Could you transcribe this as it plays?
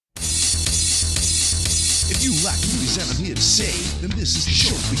If you like movies and I'm here to say, then this is the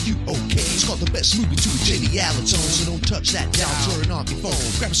show for you, okay? It's called The Best Movie to a Jamie Allen tone, so don't touch that dial, turn off your phone.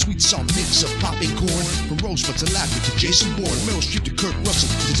 Grab a sweet salt mix of popping corn, from Rosebud to Laffy to Jason Bourne, Meryl Streep to Kurt Russell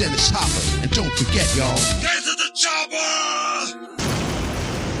to Dennis Hopper. And don't forget, y'all, get to the chopper!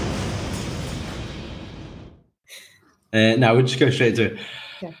 Now we'll just go straight to it.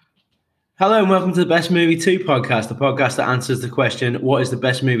 Yeah. Hello and welcome to the Best Movie 2 podcast, the podcast that answers the question, what is the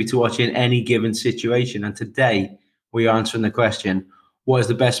best movie to watch in any given situation? And today we are answering the question, what is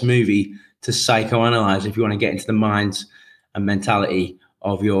the best movie to psychoanalyze if you want to get into the minds and mentality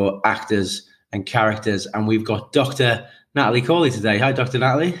of your actors and characters? And we've got Dr. Natalie Cawley today. Hi, Dr.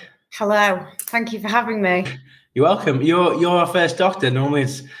 Natalie. Hello. Thank you for having me. You're welcome. You're our first doctor. Normally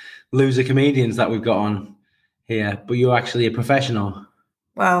it's loser comedians that we've got on here, but you're actually a professional.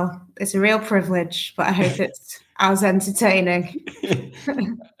 Well, it's a real privilege, but I hope it's as entertaining.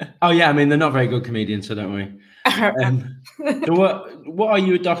 Oh yeah, I mean they're not very good comedians, so don't worry. So what are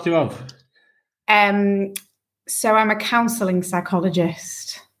you a doctor of? So I'm a counselling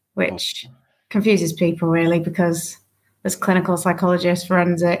psychologist, which confuses people really because there's clinical psychologist,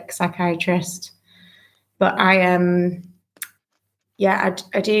 forensic psychiatrist, but I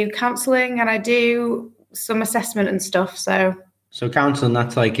do counselling and I do some assessment and stuff. So counselling,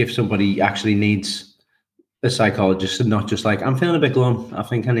 that's like if somebody actually needs a psychologist and not just like, I'm feeling a bit glum, I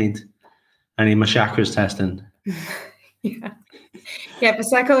think I need my chakras testing. Yeah, if a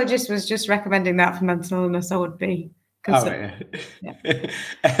psychologist was just recommending that for mental illness, I would be concerned. Oh,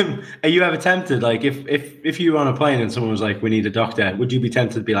 yeah. Are you ever tempted, like if you were on a plane and someone was like, we need a doctor, would you be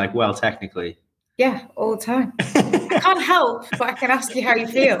tempted to be like, well, technically? Yeah, all the time. I can't help, but I can ask you how you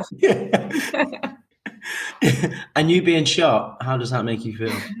feel. And you being shot, how does that make you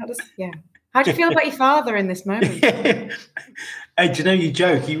feel? How do you feel about your father in this moment? Hey, do you know, you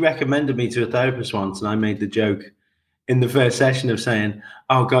joke, you recommended me to a therapist once and I made the joke in the first session of saying,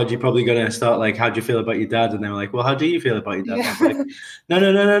 oh God, you're probably going to start like, how do you feel about your dad? And they were like, well, how do you feel about your dad? Yeah. I was like,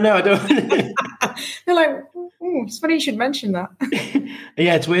 no, I don't. They're like, it's funny you should mention that.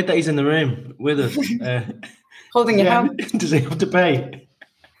 Yeah, it's weird that he's in the room with us. Holding your hand. Does he have to pay?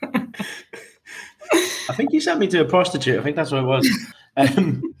 I think you sent me to a prostitute. I think that's what it was.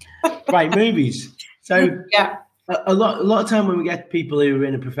 Right, movies. So yeah, a lot of time when we get people who are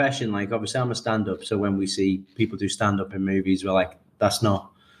in a profession, like obviously I'm a stand-up, so when we see people do stand-up in movies, we're like, that's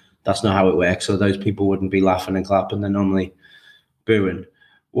not how it works. So those people wouldn't be laughing and clapping; they're normally booing.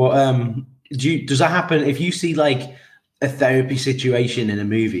 Well, does that happen if you see like a therapy situation in a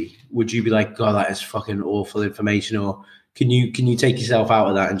movie? Would you be like, God, that is fucking awful information, or can you take yourself out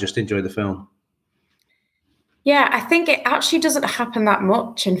of that and just enjoy the film? Yeah, I think it actually doesn't happen that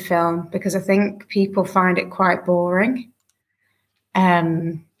much in film because I think people find it quite boring.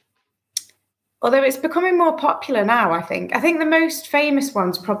 Although it's becoming more popular now, I think. I think the most famous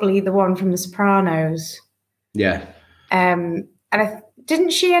one's probably the one from The Sopranos. Yeah. And didn't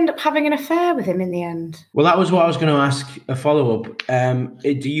she end up having an affair with him in the end? Well, that was what I was going to ask, a follow-up.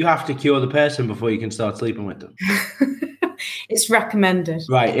 Do you have to cure the person before you can start sleeping with them? It's recommended.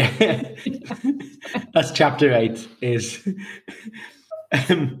 Right. That's chapter 8 is.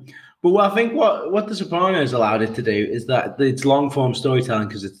 But I think what The Sopranos allowed it to do is that it's long-form storytelling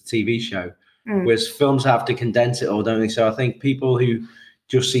because it's a TV show, whereas films have to condense it all, don't they? So I think people who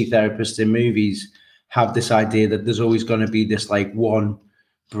just see therapists in movies have this idea that there's always going to be this like one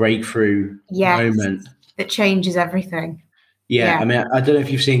breakthrough moment that changes everything. Yeah, I mean, I don't know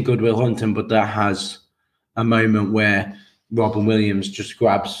if you've seen Good Will Hunting, but that has a moment where Robin Williams just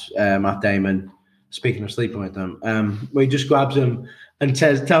grabs Matt Damon, speaking of sleeping with them, where he just grabs him and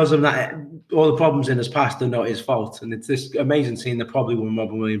tells him that all the problems in his past are not his fault. And it's this amazing scene that probably won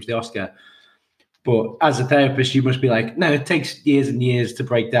Robin Williams the Oscar. But as a therapist, you must be like, no, it takes years and years to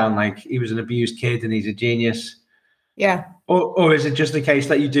break down, like he was an abused kid and he's a genius. Yeah. Or is it just the case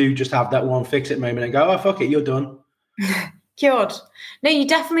that you do just have that one fix-it moment and go, oh, fuck it, you're done? Cured. No, you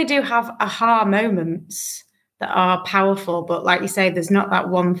definitely do have aha moments that are powerful, but like you say, there's not that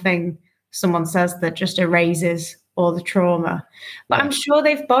one thing someone says that just erases all the trauma. But I'm sure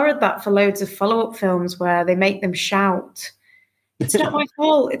they've borrowed that for loads of follow-up films where they make them shout, it's not my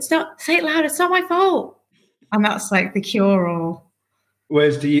fault. It's not, say it loud, it's not my fault. And that's like the cure-all.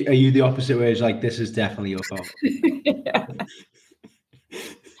 Whereas are you the opposite, where it's like, this is definitely your fault? Yeah.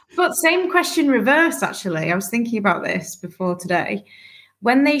 But same question reverse, actually. I was thinking about this before today.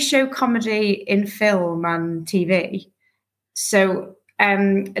 When they show comedy in film and TV, so I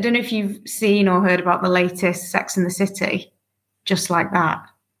don't know if you've seen or heard about the latest Sex and the City, just like that.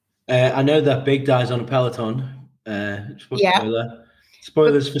 I know that Big Dies on a Peloton. Yeah.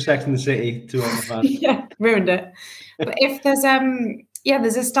 Spoilers for Sex and the City to all the fans. Yeah, ruined it. But if there's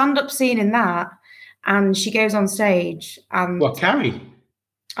there's a stand-up scene in that, and she goes on stage and What, Carrie?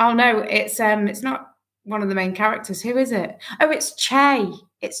 Oh no, it's not one of the main characters. Who is it? Oh, it's Che.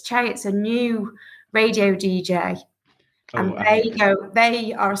 It's Che. It's a new radio DJ. And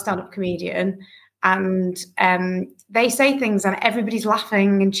they are a stand-up comedian, and they say things and everybody's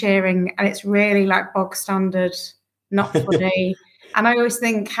laughing and cheering, and it's really like bog standard, not funny. And I always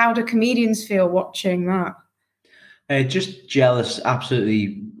think, how do comedians feel watching that? Just jealous,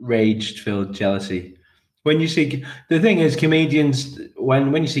 absolutely rage-filled jealousy. When you see, the thing is, comedians,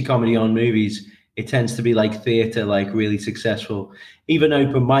 when you see comedy on movies, it tends to be like theatre, like really successful. Even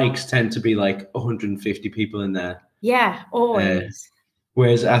open mics tend to be like 150 people in there. Yeah, always.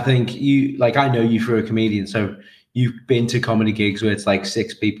 Whereas I think I know you for a comedian, so you've been to comedy gigs where it's like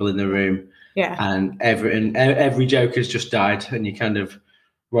 6 people in the room. Yeah. And every joke has just died, and you kind of,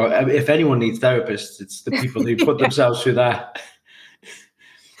 well, if anyone needs therapists, it's the people who put themselves through that.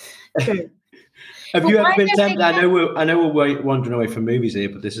 True. Have you ever been tempted? I know we're wandering away from movies here,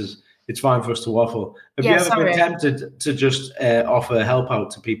 but it's fine for us to waffle. Have you ever been tempted to just offer help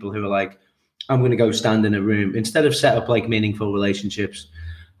out to people who are like, I'm going to go stand in a room instead of set up like meaningful relationships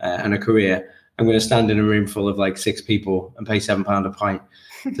and a career? I'm going to stand in a room full of like 6 people and pay £7 a pint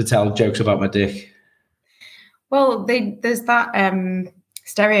to tell jokes about my dick. Well, there's that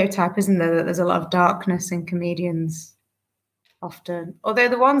stereotype, isn't there, that there's a lot of darkness in comedians often. Although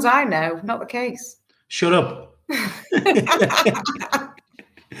the ones I know, not the case. Shut up.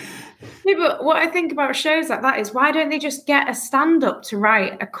 Yeah, but what I think about shows like that is, why don't they just get a stand-up to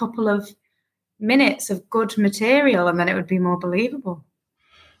write a couple of minutes of good material, and then it would be more believable?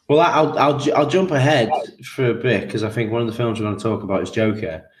 Well, I'll jump ahead for a bit, because I think one of the films we're going to talk about is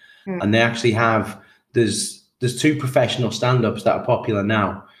Joker, and they actually have there's 2 professional stand-ups that are popular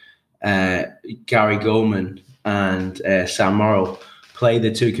now. Gary Goldman and Sam Morrill play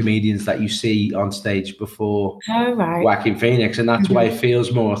the 2 comedians that you see on stage before Joaquin Phoenix, and that's why it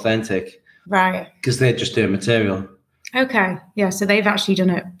feels more authentic, right? Because they're just doing material. Okay, yeah, so they've actually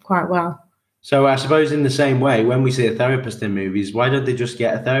done it quite well. So I suppose in the same way, when we see a therapist in movies, why don't they just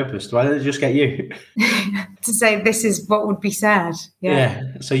get a therapist? Why don't they just get you? To say this is what would be said. Yeah.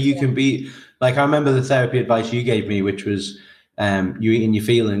 So you can be like, I remember the therapy advice you gave me, which was you eating your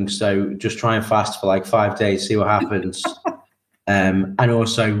feelings. So just try and fast for like 5 days, see what happens. And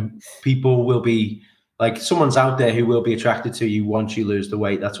also people will be like, someone's out there who will be attracted to you once you lose the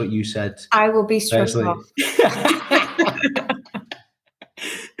weight. That's what you said. I will be struck off.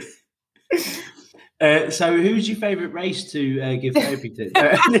 So who's your favourite race to give therapy to?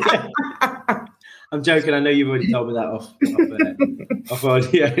 I'm joking. I know you've already told me that off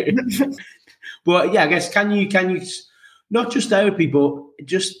audio. But yeah, I guess can you not just therapy, but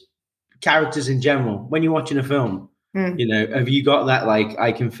just characters in general? When you're watching a film, have you got that like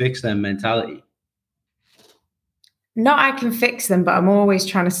I can fix them mentality? Not I can fix them, but I'm always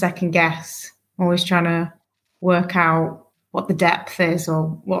trying to second guess. I'm always trying to work out what the depth is,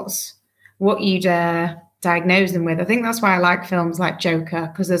 or what you'd diagnose them with. I think that's why I like films like Joker,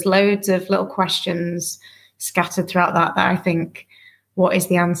 because there's loads of little questions scattered throughout that I think, what is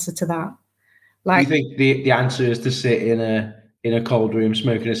the answer to that? Like, you think the answer is to sit in a cold room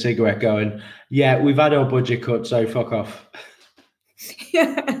smoking a cigarette going, yeah, we've had our budget cut, so fuck off.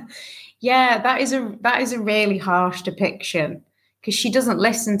 Yeah, that is a really harsh depiction, because she doesn't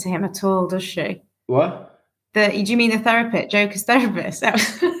listen to him at all, does she? What? Do you mean the therapist, Joker's therapist?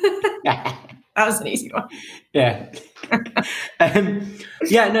 That was an easy one. Yeah.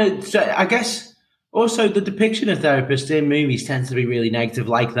 So I guess also the depiction of therapists in movies tends to be really negative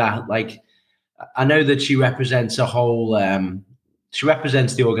like that. Like, I know that she represents a whole, she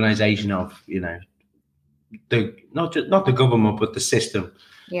represents the organization of, not the government, but the system.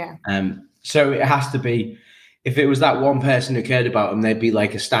 Yeah. So it has to be, if it was that one person who cared about them, they'd be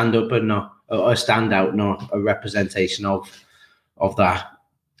like a stand-up and not a standout, not a representation of that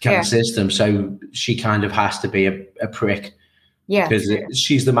kind of system. So she kind of has to be a prick. Yeah. Because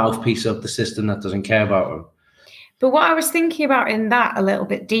she's the mouthpiece of the system that doesn't care about them. But what I was thinking about in that a little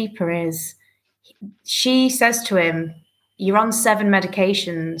bit deeper is, she says to him, you're on 7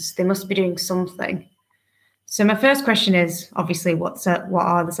 medications. They must be doing something. So my first question is, obviously, what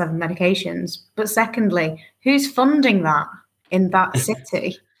are the 7 medications? But secondly, who's funding that in that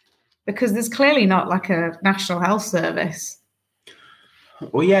city? Because there's clearly not like a National Health Service.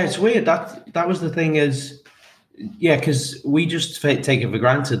 Well, yeah, it's weird. That was the thing is, yeah, because we just take it for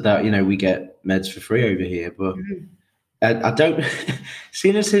granted that, we get meds for free over here. But I don't,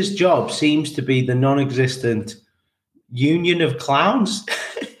 seeing as his job seems to be the non-existent, union of clowns.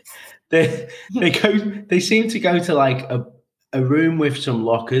 they seem to go to like a room with some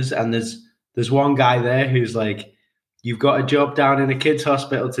lockers, and there's one guy there who's like, "You've got a job down in a kids'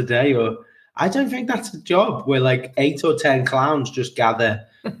 hospital today," or I don't think that's a job, where like 8 or 10 clowns just gather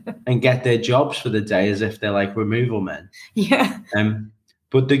and get their jobs for the day as if they're like removal men. Yeah.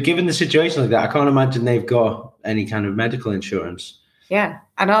 But given the situation like that, I can't imagine they've got any kind of medical insurance. Yeah.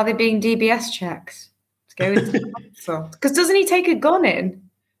 And are they being DBS checks to go into the hospital? Because doesn't he take a gun in?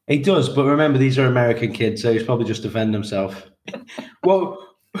 He does, but remember, these are American kids, so he's probably just defend himself. What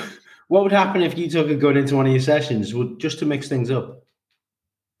would happen if you took a gun into one of your sessions, just to mix things up?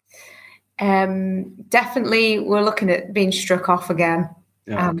 Definitely, we're looking at being struck off again.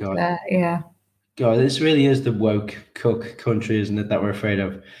 Oh, God. Yeah. God, this really is the woke cook country, isn't it, that we're afraid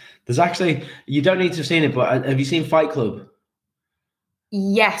of? There's actually, you don't need to have seen it, but have you seen Fight Club?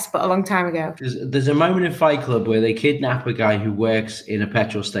 Yes, but a long time ago. There's a moment in Fight Club where they kidnap a guy who works in a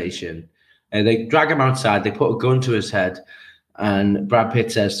petrol station. They drag him outside, they put a gun to his head, and Brad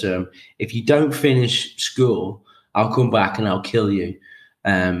Pitt says to him, "If you don't finish school, I'll come back and I'll kill you.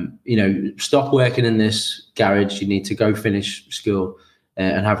 Stop working in this garage. You need to go finish school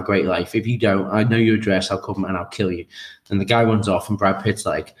and have a great life. If you don't, I know your address. I'll come and I'll kill you." And the guy runs off, and Brad Pitt's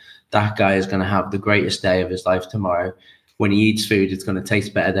like, "That guy is going to have the greatest day of his life tomorrow. When he eats food, it's going to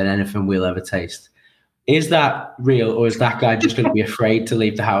taste better than anything we'll ever taste." Is that real, or is that guy just going to be afraid to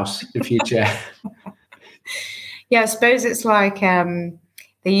leave the house in the future? Yeah, I suppose it's like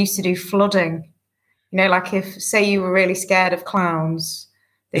they used to do flooding. Like if, say, you were really scared of clowns,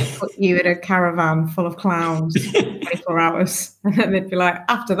 they'd put you in a caravan full of clowns 24 hours. And then they'd be like,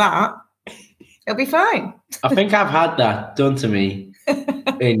 after that, it'll be fine. I think I've had that done to me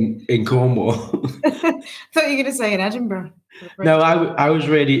in Cornwall. I thought you were going to say in Edinburgh. No, I was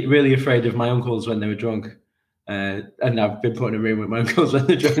really, really afraid of my uncles when they were drunk. And I've been put in a room with my uncles when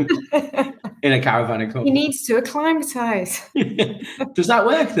they're drunk in a caravan in Cornwall. He needs to acclimatise. Does that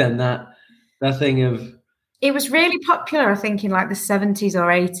work then, that thing of... It was really popular, I think, in like the 70s or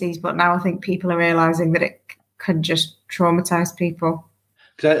 80s, but now I think people are realising that it can just traumatise people.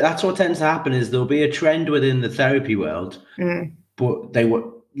 That's what tends to happen, is there'll be a trend within the therapy world, but they were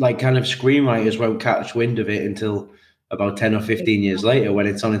like, kind of screenwriters won't catch wind of it until about 10 or 15 years later when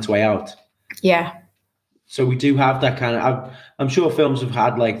it's on its way out. Yeah. So we do have that kind of... I'm sure films have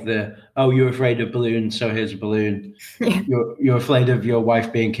had like you're afraid of balloons, so here's a balloon. Yeah. You're afraid of your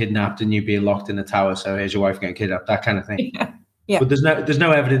wife being kidnapped and you being locked in a tower, so here's your wife getting kidnapped. That kind of thing. Yeah. But there's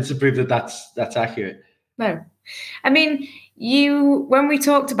no evidence to prove that that's accurate. No. I mean, when we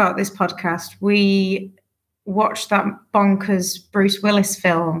talked about this podcast, we watched that bonkers Bruce Willis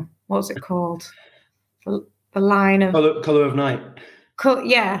film. What was it called? The Line of... Colour of Night.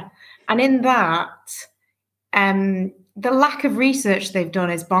 Yeah. And in that... the lack of research they've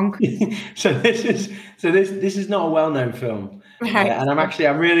done is bonkers. so this is not a well-known film, right? And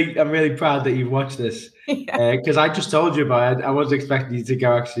I'm really proud that you've watched this, because I just told you about it. I wasn't expecting you to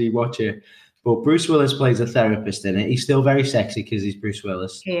go actually watch it, but Bruce Willis plays a therapist in it. He's still very sexy because he's Bruce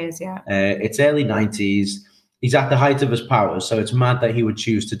Willis. He is, yeah. It's early 90s. He's at the height of his powers, so it's mad that he would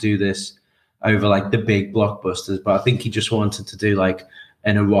choose to do this over like the big blockbusters. But I think he just wanted to do like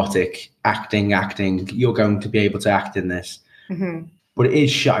an erotic acting. You're going to be able to act in this. Mm-hmm. But it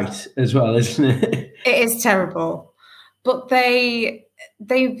is shite as well, isn't it? It is terrible. But they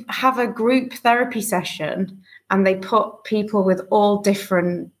have a group therapy session, and they put people with all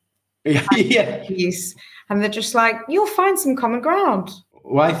different views, and they're just like, you'll find some common ground.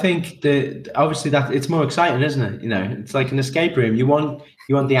 Well, I think obviously that it's more exciting, isn't it? It's like an escape room. You want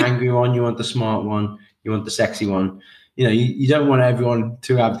the angry one, you want the smart one, you want the sexy one. You don't want everyone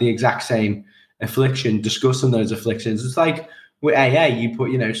to have the exact same affliction, discussing those afflictions. It's like with AA, you put,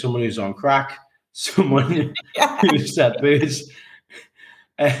 someone who's on crack, someone who's had booze.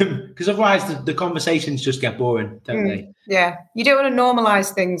 Because otherwise the conversations just get boring, don't they? Yeah. You don't want to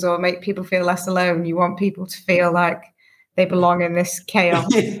normalize things or make people feel less alone. You want people to feel like they belong in this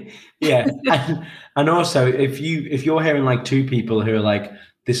chaos. Yeah. And also, if you're hearing like two people who are like,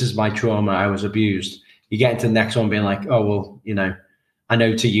 this is my trauma, I was abused, you get into the next one being like, oh, well, I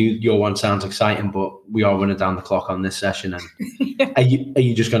know to you, your one sounds exciting, but we are running down the clock on this session. And are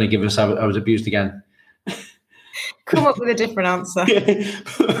you just going to give us, I was abused again? Come up with a different answer.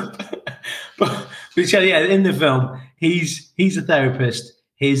 but in the film, he's a therapist.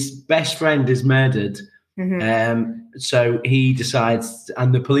 His best friend is murdered. Mm-hmm. So he decides,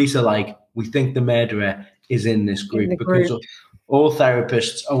 and the police are like, we think the murderer is in this group, because all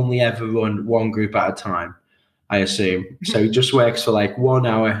therapists only ever run one group at a time. I assume. So he just works for like 1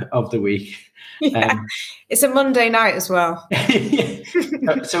 hour of the week. Yeah. It's a Monday night as well.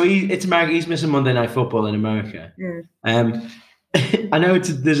 So it's America. He's missing Monday Night Football in America. I know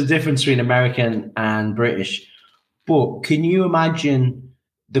there's a difference between American and British, but can you imagine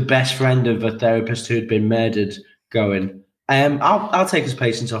the best friend of a therapist who had been murdered going, I'll take his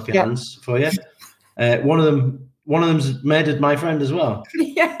patients off your hands for you. One of them's murdered my friend as well.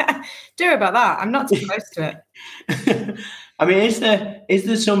 Yeah, do worry about that. I'm not too close to it. I mean, is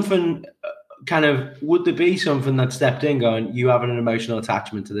there something would there be something that stepped in going, you have an emotional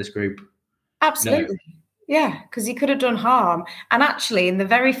attachment to this group? Absolutely. No. Yeah, because he could have done harm. And actually, in the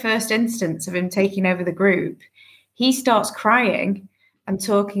very first instance of him taking over the group, he starts crying and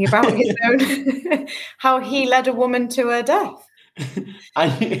talking about his own, how he led a woman to her death.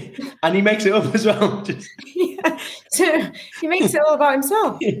 and he makes it up as well. Yeah, so he makes it all about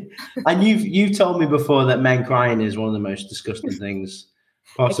himself. And you've told me before that men crying is one of the most disgusting things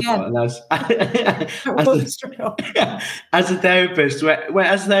possible. Again, and as a therapist,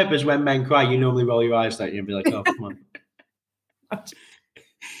 when men cry, you normally roll your eyes, don't you, and be like, "Oh, come on."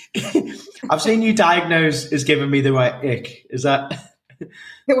 I've seen you diagnose as giving me the right ick. Is that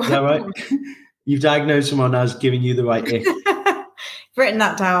right? You've diagnosed someone as giving you the right ick. Written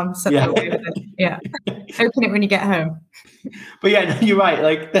that down. So yeah. Open it when you get home. But yeah, no, you're right.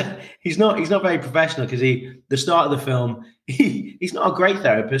 Like he's not very professional because the start of the film, he's not a great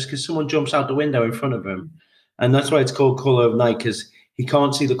therapist because someone jumps out the window in front of him, and that's why it's called Color of Night, because he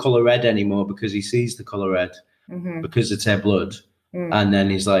can't see the color red anymore because he sees the color red because it's her blood, and then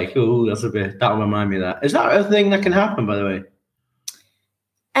he's like, oh, that'll remind me of that. Is that a thing that can happen, by the way?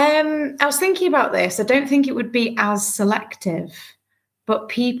 I was thinking about this. I don't think it would be as selective. But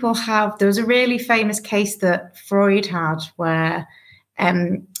people there was a really famous case that Freud had where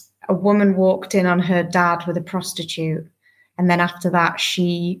a woman walked in on her dad with a prostitute. And then after that,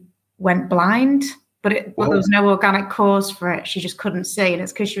 she went blind, but there was no organic cause for it. She just couldn't see. And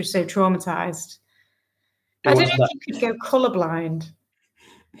it's because she was so traumatized. I don't know if you could go colorblind.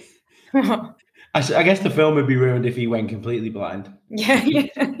 I guess the film would be ruined if he went completely blind. Yeah.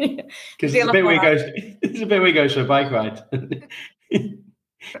 Because there's a bit where he goes for a bike ride.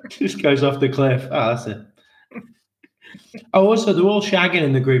 Just goes off the cliff. Oh, that's it. Oh, also, they're all shagging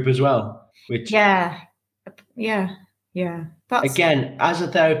in the group as well. Which yeah. Again, as a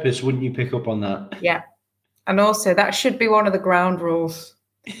therapist, wouldn't you pick up on that? Yeah, and also that should be one of the ground rules.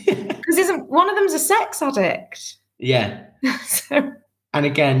 Because isn't one of them's a sex addict? Yeah. So. And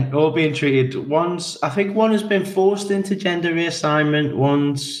again, all being treated. I think one has been forced into gender reassignment.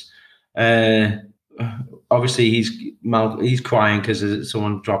 One's. Obviously, he's crying because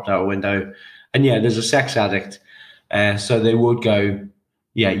someone dropped out a window, and there's a sex addict. So they would go,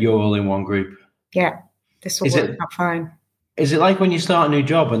 you're all in one group. Yeah, this will work out fine. Is it like when you start a new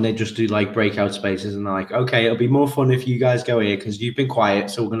job and they just do like breakout spaces and they're like, okay, it'll be more fun if you guys go here because you've been quiet,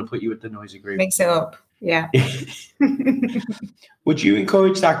 so we're going to put you with the noisy group. Mix it up, yeah. Would you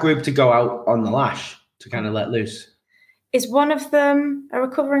encourage that group to go out on the lash to kind of let loose? Is one of them a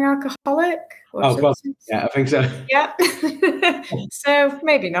recovering alcoholic? Well, yeah, I think so. Yeah. So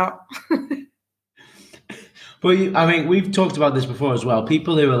maybe not. But I mean, we've talked about this before as well.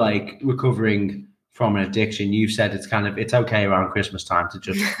 People who are like recovering from an addiction, you've said it's okay around Christmas time to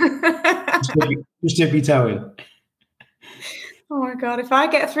just dip your toe in. Oh my God! If I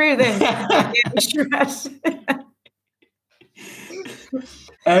get through this, I'm stressed.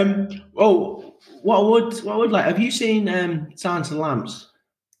 What would like? Have you seen Silence of the Lambs?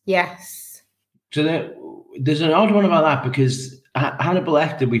 Yes. So there's an odd one about that because Hannibal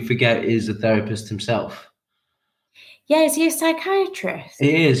Lecter, we forget, is a therapist himself. Yeah, is he a psychiatrist?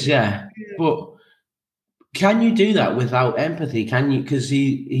 He is, yeah. But can you do that without empathy? Can you? Because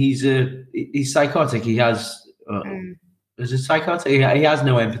he's psychotic. He has. Is it psychotic? He has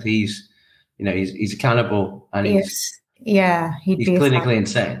no empathy. He's a cannibal and he's clinically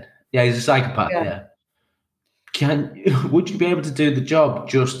insane. Yeah, he's a psychopath. Yeah. Would you be able to do the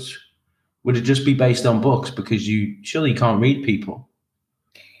job? Would it just be based on books? Because you surely can't read people.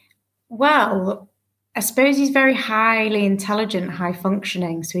 Well, I suppose he's very highly intelligent, high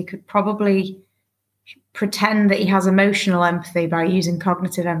functioning, so he could probably pretend that he has emotional empathy by using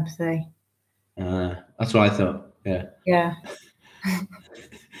cognitive empathy. That's what I thought. Yeah. Yeah.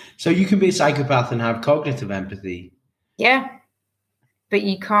 So you can be a psychopath and have cognitive empathy. Yeah. But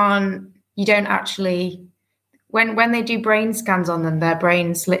you don't actually, when they do brain scans on them, their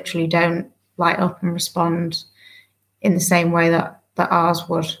brains literally don't light up and respond in the same way that ours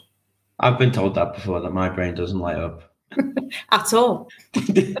would. I've been told that before, that my brain doesn't light up. At all.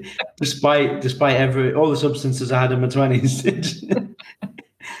 despite all the substances I had in my 20s.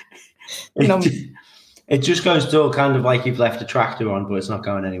 It just goes to kind of like you've left a tractor on, but it's not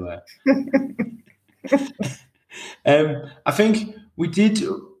going anywhere. I think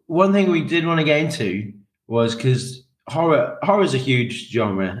one thing we did want to get into was because horror is a huge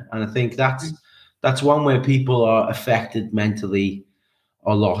genre, and I think that's one where people are affected mentally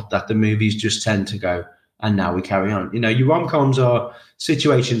a lot, that the movies just tend to go, and now we carry on. Your rom-coms are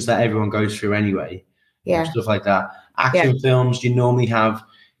situations that everyone goes through anyway. Stuff like that. Action films, you normally have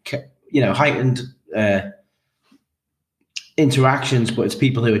heightened interactions, but it's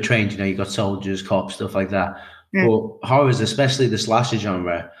people who are trained. You've got soldiers, cops, stuff like that. But horrors, especially the slasher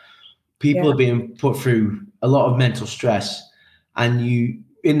genre, people are being put through a lot of mental stress, and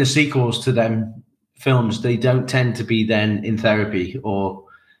in the sequels to them films, they don't tend to be then in therapy, or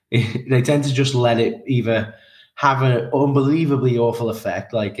they tend to just let it either have an unbelievably awful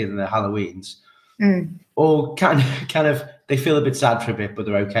effect, like in the Halloweens, or kind of they feel a bit sad for a bit, but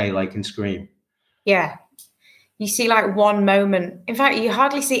they're okay, like in Scream. Yeah. You see like one moment. In fact, you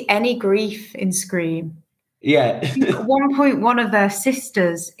hardly see any grief in Scream. Yeah. At one point, one of their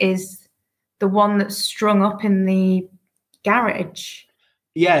sisters is the one that's strung up in the garage.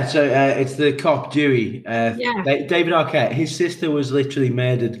 Yeah, so it's the cop, Dewey. David Arquette, his sister was literally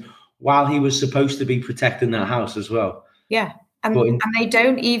murdered while he was supposed to be protecting that house as well. Yeah, and they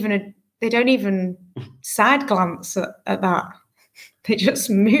don't even side glance at that. They just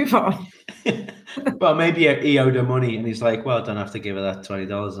move on. Well, maybe he owed her money, and he's like, "Well, I don't have to give her that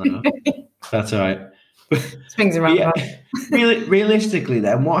 $20 now. That's all right." Swings around. Realistically,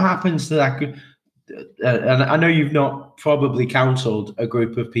 then, what happens to that? And I know you've not probably counseled a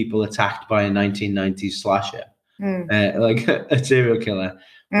group of people attacked by a 1990s slasher, like a serial killer.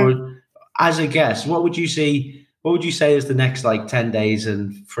 But as a guest, what would you say? What would you say is the next 10 days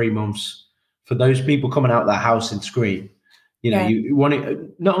and 3 months for those people coming out of that house in Scream? You want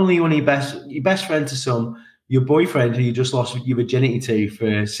it, not only one of your best friend to some, your boyfriend who you just lost your virginity to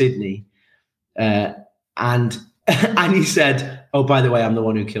for Sydney, and he said, "Oh, by the way, I'm the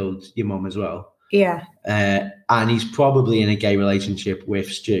one who killed your mum as well." Yeah. And he's probably in a gay relationship with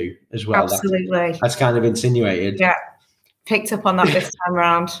Stu as well. Absolutely. That's kind of insinuated. Yeah. Picked up on that this time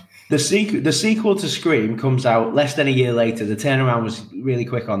around. The sequel to Scream comes out less than a year later. The turnaround was really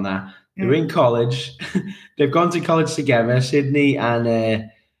quick on that. They're in college. They've gone to college together, Sydney and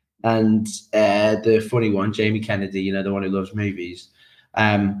the funny one, Jamie Kennedy, the one who loves movies.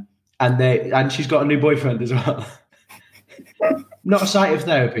 And she's got a new boyfriend as well. Not a site of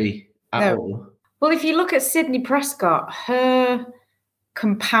therapy at all. Well, if you look at Sydney Prescott, her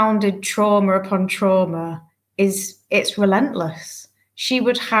compounded trauma upon trauma it's relentless. She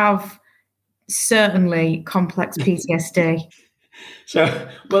would have certainly complex PTSD. So,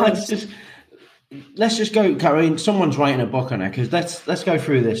 well, let's just go, Caroline. Someone's writing a book on her, because let's go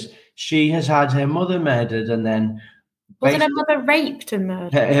through this. She has had her mother murdered, and then wasn't her mother raped and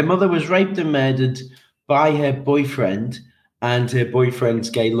murdered? Her mother was raped and murdered by her boyfriend and her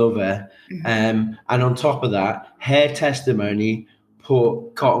boyfriend's gay lover. And on top of that, her testimony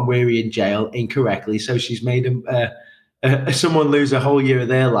put Cotton Weary in jail incorrectly. So she's made someone lose a whole year of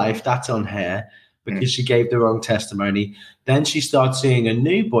their life. That's on her, because she gave the wrong testimony. Then she starts seeing a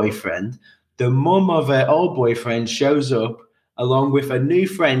new boyfriend. The mum of her old boyfriend shows up along with a new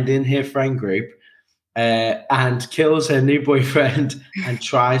friend in her friend group, and kills her new boyfriend and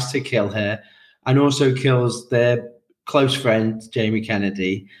tries to kill her, and also kills their close friend, Jamie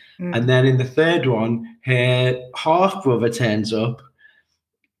Kennedy. And then in the third one, her half-brother turns up,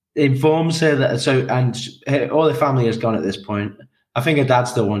 informs her that all her family has gone at this point. I think her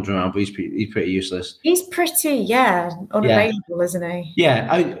dad's still wandering around, but he's pretty useless. He's pretty, unavailable, isn't he? Yeah,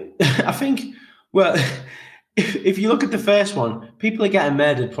 I think, well, if you look at the first one, people are getting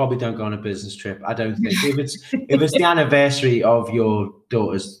murdered probably don't go on a business trip. I don't think. If it's the anniversary of your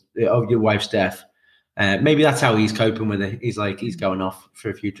wife's death, maybe that's how he's coping with it. He's going off for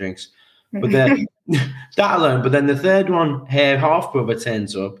a few drinks. But that alone. But then the third one, her half-brother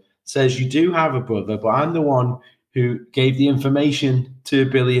turns up, says, "You do have a brother, but I'm the one who gave the information to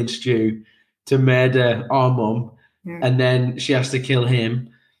Billy and Stu to murder our mum." And then she has to kill him.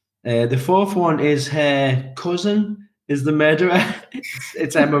 The fourth one is her cousin is the murderer.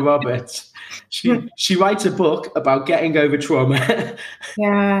 It's Emma Roberts. She writes a book about getting over trauma.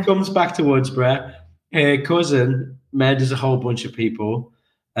 Yeah. Comes back to Woodsboro. Her cousin murders a whole bunch of people.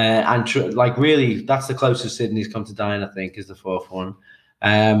 And really, that's the closest Sydney's come to dying, I think, is the fourth one.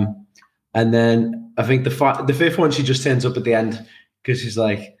 And then I think the fifth one, she just turns up at the end because she's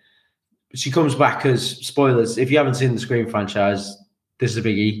like, she comes back because, spoilers, if you haven't seen the Scream franchise, this is a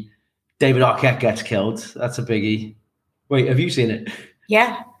biggie. David Arquette gets killed. That's a biggie. Wait, have you seen it?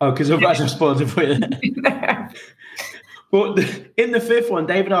 Yeah. Oh, because otherwise I've spoiled it for you. But in the 5th one,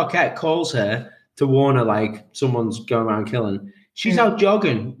 David Arquette calls her to warn her, like, someone's going around killing. She's out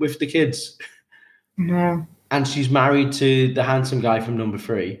jogging with the kids. No. And she's married to the handsome guy from number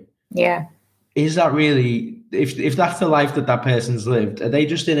 3. Yeah. Is that really, if that's the life that person's lived, are they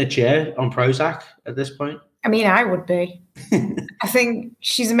just in a chair on Prozac at this point? I mean, I would be. I think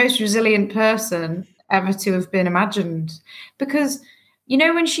she's the most resilient person ever to have been imagined. Because, you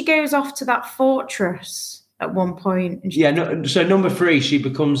know, when she goes off to that fortress at one point. And so number 3, she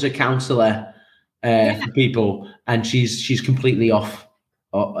becomes a counsellor for people, and she's completely off.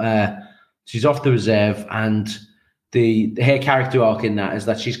 She's off the reserve, and her character arc in that is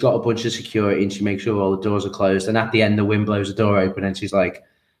that she's got a bunch of security and she makes sure all the doors are closed. And at the end, the wind blows the door open and she's like,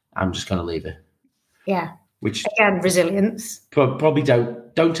 I'm just going to leave it. Yeah. Which, again, resilience. Probably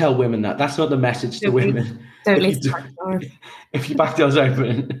don't tell women that. That's not the message to women. Don't leave the back door. If your back door's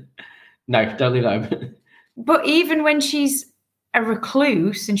open, no, don't leave it open. But even when she's a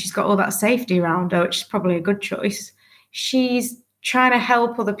recluse and she's got all that safety around her, which is probably a good choice, she's trying to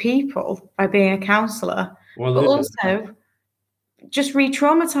help other people by being a counsellor. But also just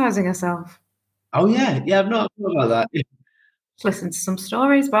re-traumatizing herself. Oh, yeah. Yeah, I've not thought about that. Just listen to some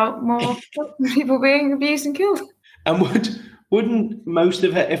stories about more people being abused and killed. And wouldn't most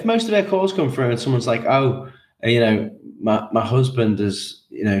of her calls come through and someone's like, oh, you know, my husband has,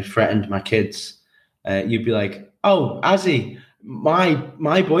 you know, threatened my kids, you'd be like, oh, has he? My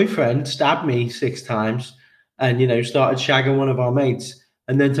boyfriend stabbed me 6 times and, you know, started shagging one of our mates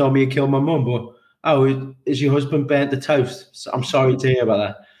and then told me he killed my mum. But oh, is your husband burnt the toast? I'm sorry to hear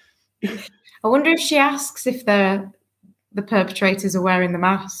about that. I wonder if she asks if the perpetrators are wearing the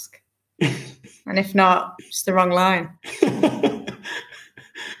mask. And if not, it's the wrong line.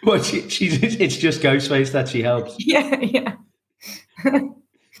 Well, it's just Ghostface that she helps. Yeah.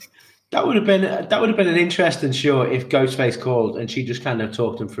 That would have been an interesting show if Ghostface called and she just kind of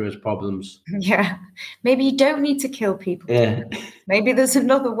talked him through his problems. Yeah. Maybe you don't need to kill people. Yeah. Maybe there's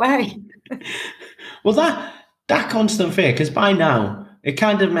another way. Well, that constant fear, because by now it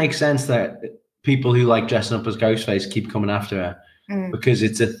kind of makes sense that people who like dressing up as Ghostface keep coming after her because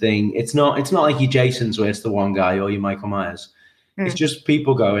it's a thing. It's not like your Jasons where it's the one guy or your Michael Myers. It's just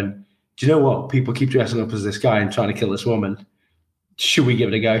people going, do you know what? People keep dressing up as this guy and trying to kill this woman. Should we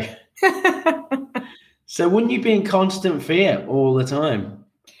give it a go? So wouldn't you be in constant fear all the time?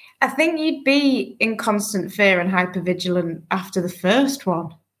 I think you'd be in constant fear and hypervigilant after the first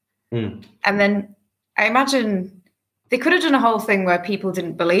one. And then I imagine they could have done a whole thing where people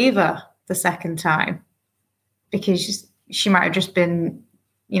didn't believe her the second time because she might have just been,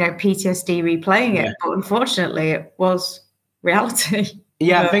 you know, PTSD replaying it. But unfortunately, it was reality.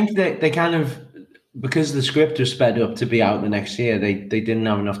 Yeah, I think that they kind of, because the script was sped up to be out the next year, they didn't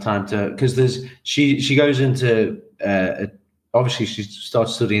have enough time to, because she goes into, obviously she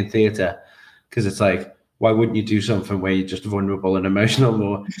starts studying theatre because it's like, why wouldn't you do something where you're just vulnerable and emotional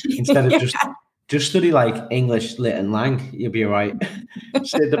more instead of just study like English, Lit and Lang, you'll be all right.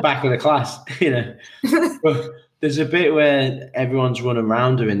 Sit at the back of the class, you know. But there's a bit where everyone's running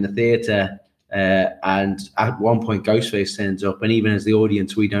around her in the theatre and at one point Ghostface turns up and even as the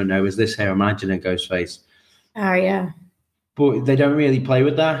audience we don't know, is this her imagining Ghostface? Oh, yeah. But they don't really play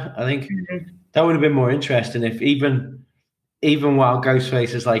with that. I think that would have been more interesting if even while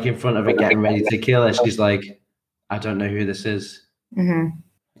Ghostface is like in front of her getting ready to kill her, she's like, I don't know who this is.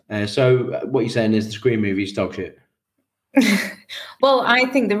 So what you're saying is the Scream movie's dog shit? Well, I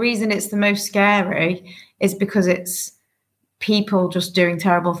think the reason it's the most scary is because it's people just doing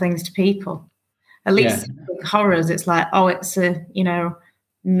terrible things to people. At least in horrors, it's like, oh, it's a, you know,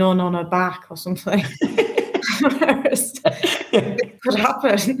 nun on her back or something. It could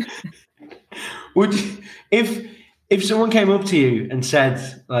happen. Would you, if someone came up to you and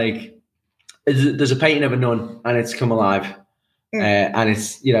said, like, there's a painting of a nun and it's come alive, and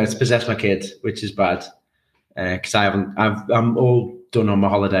it's, you know, it's possessed my kid, which is bad, because I'm all done on my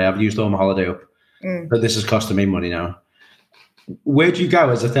holiday. I've used all my holiday up, but this is costing me money now. Where do you go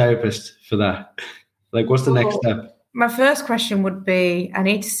as a therapist for that? Like, what's the next step? My first question would be, I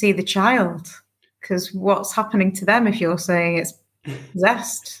need to see the child, because what's happening to them if you're saying it's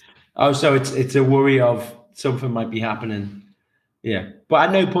possessed? Oh, so it's a worry of something might be happening. Yeah. But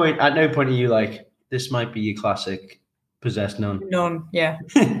at no point are you like, this might be your classic possessed nun. Nun, yeah.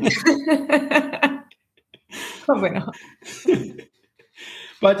 Probably not.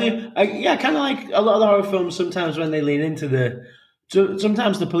 But I do, kind of like a lot of the horror films sometimes when they lean into the So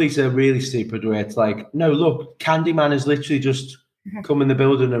sometimes the police are really stupid where it's like, no, look, Candyman has literally just come in the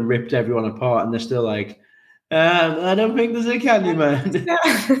building and ripped everyone apart, and they're still like, I don't think there's a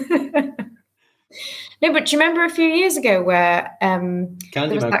Candyman. No, but do you remember a few years ago where there was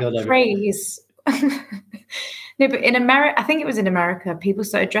Candyman killed that everyone. phrase? No, but in America, I think it was in America, people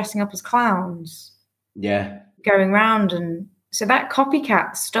started dressing up as clowns, Yeah. going round, and so that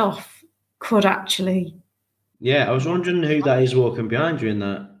copycat stuff could actually. Yeah, I was wondering who that is walking behind you in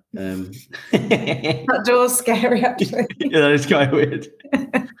that. That door's scary, actually. Yeah, that is quite weird.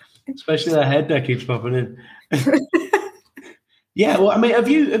 Especially the head that keeps popping in. Yeah, well, I mean, have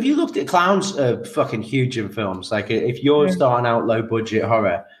you looked at clowns fucking huge in films? Like, if you're starting out low budget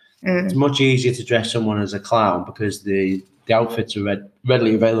horror, it's much easier to dress someone as a clown because the outfits are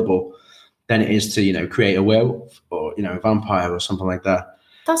readily available than it is to create a werewolf or a vampire or something like that.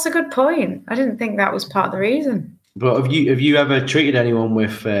 That's a good point. I didn't think that was part of the reason. But have you ever treated anyone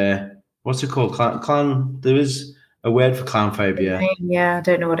with what's it called? Clown. There is a word for clown phobia. Yeah, I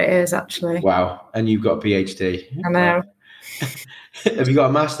don't know what it is actually. Wow, and you've got a PhD. I know. Have you got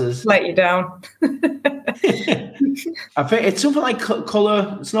a master's? Let you down. I think it's something like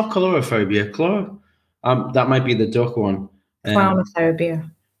color. It's not colorophobia. That might be the duck one. Clownophobia.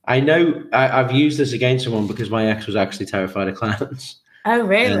 I know. I've used this against someone because my ex was actually terrified of clowns. Oh,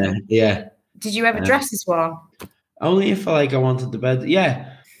 really? Yeah. Did you ever dress as one? Only if I wanted the bed.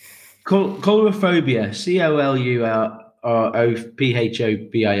 Yeah. Colorophobia.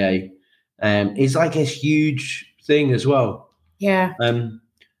 COLUROPHOBIA. Is like a huge thing as well. Yeah.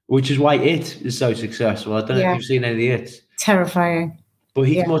 Which is why It is so successful. I don't know if you've seen any of It. Terrifying. But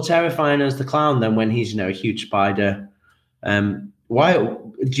he's more terrifying as the clown than when he's a huge spider. Why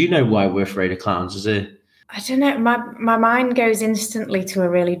do you know why we're afraid of clowns? Is it? I don't know. My mind goes instantly to a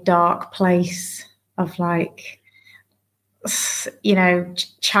really dark place of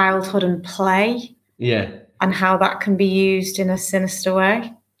childhood and play. Yeah. And how that can be used in a sinister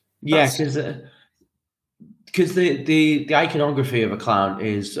way. Yeah, because the iconography of a clown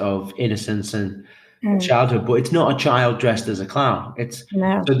is of innocence and childhood, but it's not a child dressed as a clown.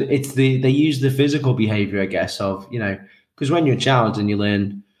 They use the physical behavior, I guess, of because when you're a child and you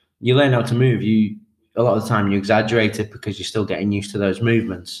learn how to move, a lot of the time you exaggerate it because you're still getting used to those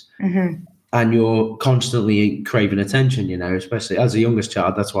movements, and you're constantly craving attention. Especially as a youngest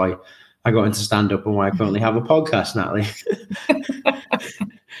child. That's why I got into stand up and why I currently have a podcast, Natalie.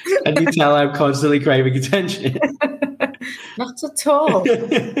 And you tell I'm constantly craving attention. Not at all.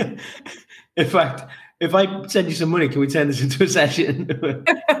 In fact, if I send you some money, can we turn this into a session?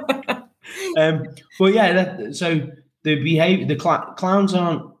 Well, yeah. So the clowns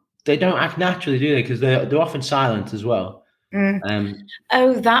they don't act naturally, do they? Because they're often silent as well.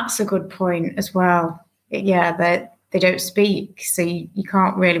 Oh, that's a good point as well. Yeah, they don't speak, so you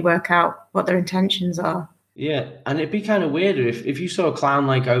can't really work out what their intentions are. Yeah, and it'd be kind of weirder if you saw a clown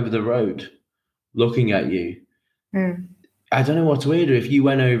over the road looking at you. I don't know what's weirder if you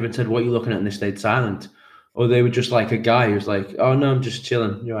went over and said, "What are you looking at?" and they stayed silent, or they were just like a guy who's like, "Oh no, I'm just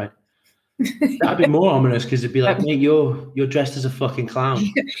chilling." You're right. That'd be more ominous because it'd be like, "Mate, you're dressed as a fucking clown."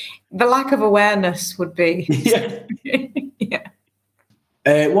 The lack of awareness would be. Yeah. Yeah.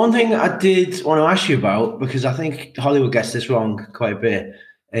 One thing I did want to ask you about, because I think Hollywood gets this wrong quite a bit,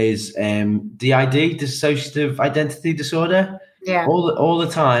 is DID, dissociative identity disorder. Yeah. All the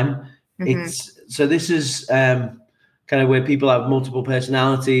time. This is kind of where people have multiple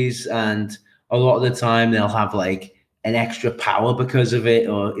personalities, and a lot of the time they'll have an extra power because of it,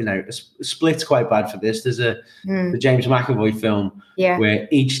 or Split's quite bad for this. There's the James McAvoy film where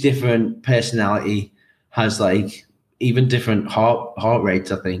each different personality has even different heart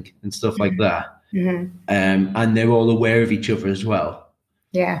rates, I think, and stuff like that. And they're all aware of each other as well.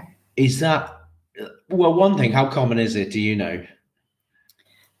 Yeah. Is that one thing? How common is it? Do you know?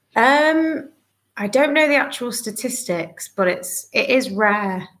 I don't know the actual statistics, but it is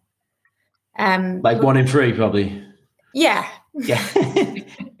rare. 1 in 3, probably. Yeah. Yeah.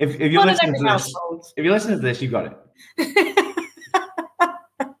 if you're listening to this, you got it.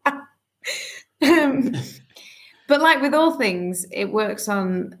 But with all things, it works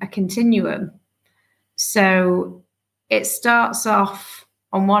on a continuum. So it starts off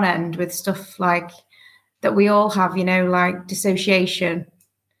on one end with stuff that we all have, dissociation.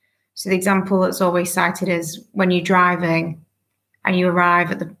 So the example that's always cited is when you're driving and you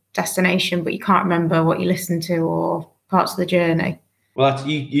arrive at the destination, but you can't remember what you listened to or parts of the journey. Well,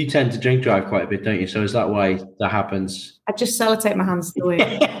 you tend to drink drive quite a bit, don't you? So is that why that happens? I just sellotape my hands to the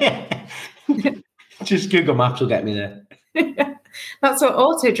wheel. Just Google Maps will get me there. That's what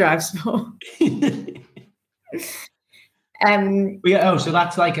auto drive's for. Yeah. Oh, so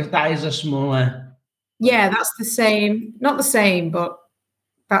that's that is a smaller. Yeah, that's the same. Not the same, but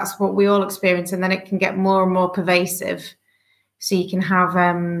that's what we all experience, and then it can get more and more pervasive. So you can have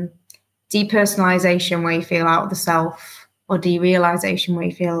depersonalization where you feel out of the self, or derealization where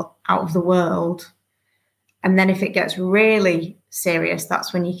you feel out of the world. And then if it gets really serious,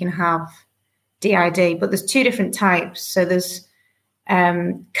 that's when you can have DID. But there's two different types. So there's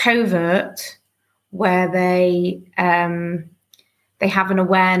covert, where they have an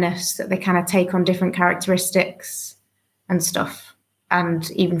awareness that they kind of take on different characteristics and stuff,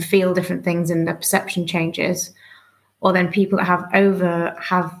 and even feel different things, and their perception changes. Or then people that have overt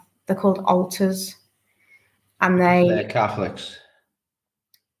they're called alters, and they're Catholics.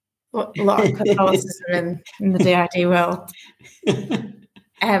 A lot of Catholicism in the DID world.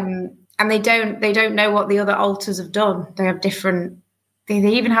 And they don't know what the other alters have done. They have different. They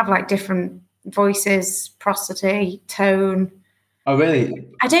even have like different voices, prosody, tone. Oh, really?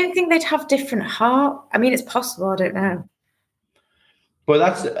 I don't think they'd have different heart. I mean, it's possible. I don't know.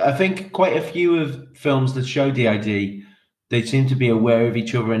 But I think quite a few of films that show DID, they seem to be aware of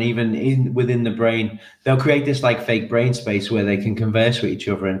each other, and even within the brain, they'll create this like fake brain space where they can converse with each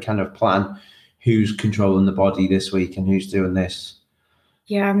other and kind of plan who's controlling the body this week and who's doing this.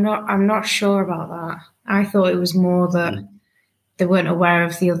 Yeah, I'm not sure about that. I thought it was more that they weren't aware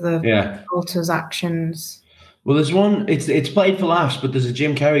of the other alters' actions. Well, there's one. It's played for laughs, but there's a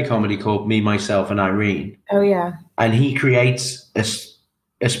Jim Carrey comedy called Me, Myself, and Irene. Oh yeah. And he creates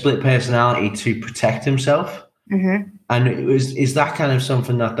a split personality to protect himself. Mm-hmm. And is that kind of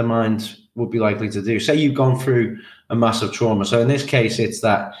something that the mind would be likely to do? Say you've gone through a massive trauma. So in this case, it's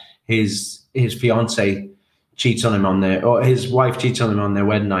that his fiance cheats on him or his wife cheats on him on their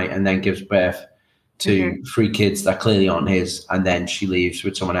wedding night, and then gives birth to 3 kids that clearly aren't his, and then she leaves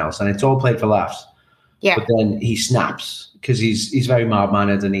with someone else, and it's all played for laughs. Yeah. But then he snaps because he's very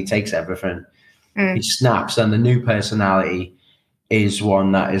mild-mannered and he takes everything. He snaps, and the new personality is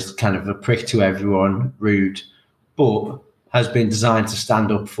one that is kind of a prick to everyone, rude, but has been designed to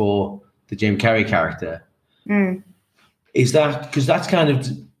stand up for the Jim Carrey character. Is that because that's kind of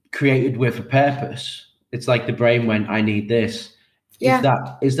created with a purpose? It's like the brain went, I need this.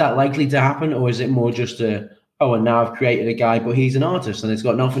 Yeah. Is that likely to happen, or is it more just and now I've created a guy, but he's an artist and it's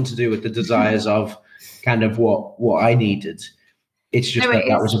got nothing to do with the desires of kind of what I needed. It's just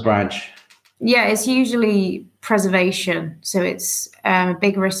that was a branch. Yeah, it's usually preservation. So it's a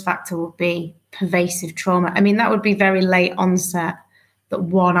big risk factor would be pervasive trauma. I mean, that would be very late onset, that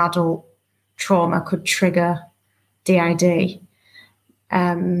one adult trauma could trigger DID.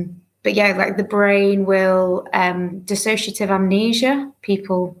 But yeah, like the brain will, dissociative amnesia,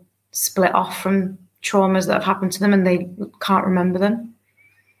 people split off from traumas that have happened to them and they can't remember them.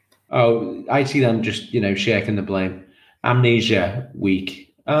 Oh, I see them just, shaking the blame. Amnesia,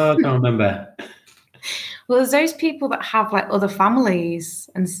 weak. Oh, I can't remember. Well, there's those people that have like other families,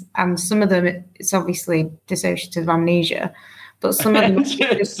 and some of them, it's obviously dissociative amnesia, but some of them...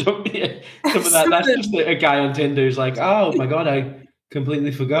 some of that, that's just a guy on Tinder who's like, oh my God, I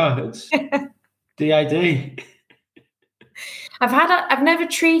completely forgot. It's DID. I've never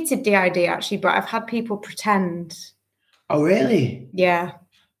treated DID actually, but I've had people pretend. Oh, really? Yeah.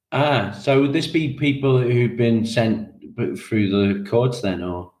 So would this be people who've been sent through the courts then,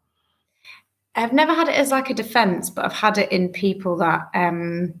 or? I've never had it as like a defense, but I've had it in people that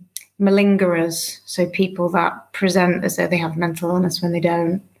malingerers, so people that present as though they have mental illness when they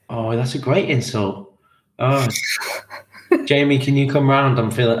don't. Oh, that's a great insult. Oh, Jamie, can you come round?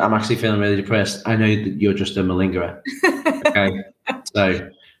 I'm actually feeling really depressed. I know that you're just a malingerer. Okay, so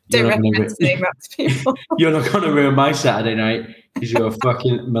don't recommend saying that to people. You're not going to ruin my Saturday night because you're a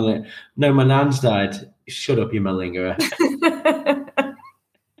fucking No, my nan's died. Shut up, you malingerer.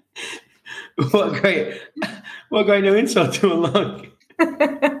 What a great new insult to unlock.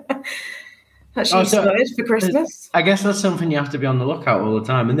 Actually started for Christmas. I guess that's something you have to be on the lookout all the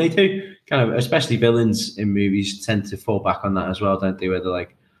time. And they do kind of, especially villains in movies, tend to fall back on that as well, don't they? Where they're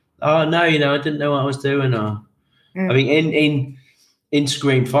like, oh, no, I didn't know what I was doing. Or I mean, in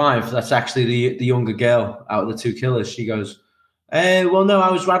Scream 5, that's actually the younger girl out of the 2 killers. She goes, well, no, I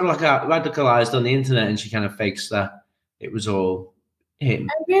was radicalized on the internet. And she kind of fakes that it was all him.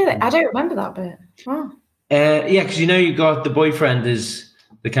 Oh, really? I don't remember that bit. Wow. Yeah, because you got the boyfriend is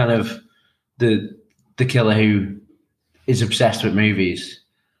the kind of the killer who is obsessed with movies.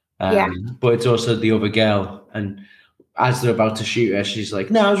 But it's also the other girl. And as they're about to shoot her, she's like,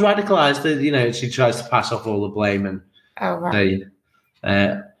 no, I was radicalized. She tries to pass off all the blame. And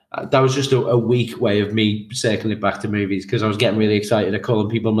that was just a weak way of me circling it back to movies because I was getting really excited at calling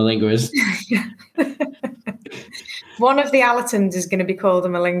people malingerers. One of the Allertons is going to be called a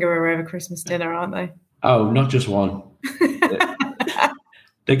malingerer over Christmas dinner, aren't they? Oh, not just one.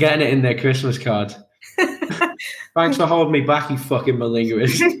 They're getting it in their Christmas card. Thanks for holding me back, you fucking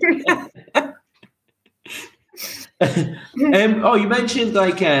malingerers. You mentioned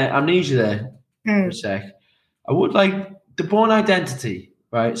like amnesia there for a sec. I would like the Bourne Identity,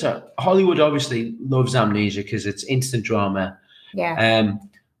 right? So Hollywood obviously loves amnesia because it's instant drama. Yeah.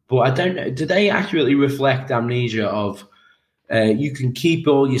 But I don't know, do they accurately reflect amnesia of you can keep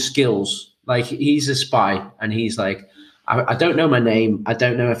all your skills? Like he's a spy and he's like, I don't know my name. I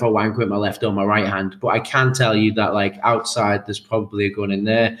don't know if I wank with my left or my right hand, but I can tell you that like outside there's probably a gun in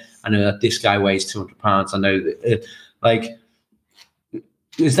there. I know that this guy weighs 200 pounds. I know that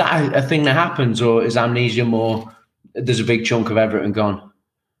is that a thing that happens, or is amnesia more, there's a big chunk of everything gone?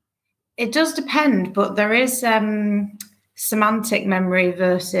 It does depend, but there is semantic memory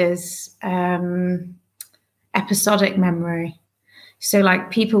versus episodic memory. So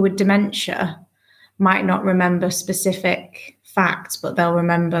like people with dementia might not remember specific facts, but they'll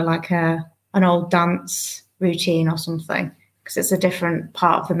remember like an old dance routine or something because it's a different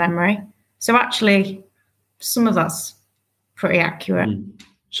part of the memory. So actually, some of that's pretty accurate.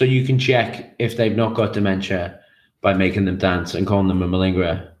 So you can check if they've not got dementia by making them dance and calling them a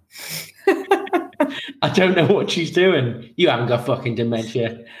malingerer. I don't know what she's doing. You haven't got fucking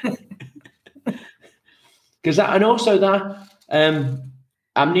dementia. Because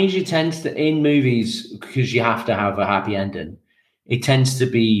amnesia tends to, in movies, because you have to have a happy ending, it tends to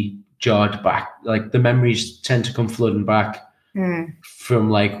be jarred back. Like the memories tend to come flooding back from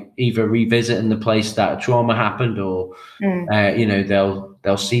like either revisiting the place that a trauma happened, or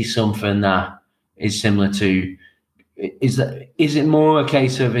they'll see something that is similar to. Is it more a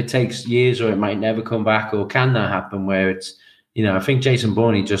case of it takes years, or it might never come back, or can that happen where it's, I think Jason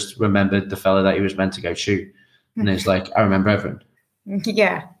Bourne, he just remembered the fella that he was meant to go shoot, and it's like, I remember everything.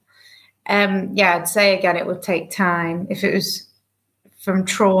 Yeah. I'd say again, it would take time. If it was from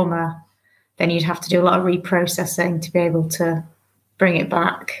trauma, then you'd have to do a lot of reprocessing to be able to bring it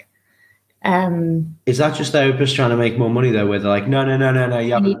back. Is that just therapists trying to make more money though, where they're like, no,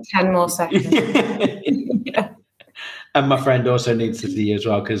 you need 10 more seconds. Yeah. And my friend also needs to see you as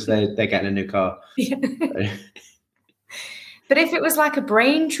well because they're getting a new car. Yeah. But if it was like a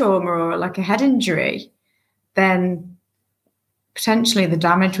brain trauma or like a head injury, then potentially the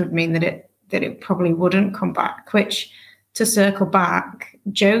damage would mean that it probably wouldn't come back, which, to circle back,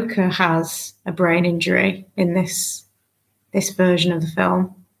 Joker has a brain injury in this version of the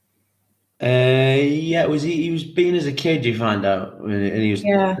film. He was being as a kid, you find out, and he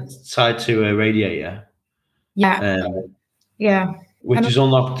was tied to a radiator. Yeah. Which is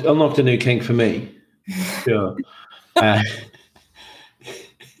unlocked a new kink for me. Sure.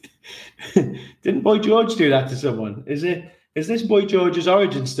 Didn't Boy George do that to someone? Is this Boy George's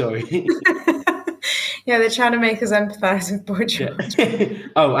origin story? Yeah, they're trying to make us empathise with Boy George. Yeah.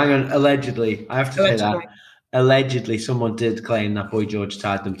 Oh, hang on. Allegedly. I have to say that. Allegedly, someone did claim that Boy George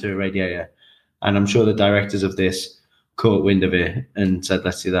tied them to a radiator. And I'm sure the directors of this caught wind of it and said,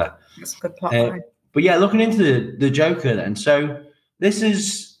 let's do that. That's a good plot line. But yeah, looking into the Joker then. So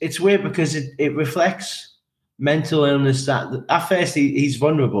it's weird because it reflects mental illness that at first he's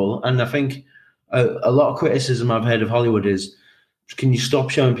vulnerable. And I think a lot of criticism I've heard of Hollywood is, can you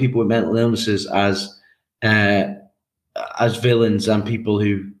stop showing people with mental illnesses as villains and people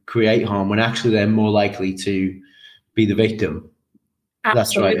who create harm when actually they're more likely to be the victim?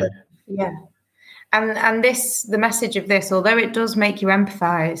 Absolutely. That's right. Yeah. And the message of this, although it does make you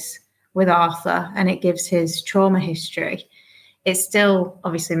empathise with Arthur and it gives his trauma history, it still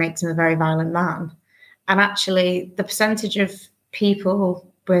obviously makes him a very violent man. And actually, the percentage of people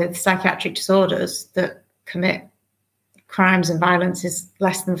with psychiatric disorders that commit crimes and violence is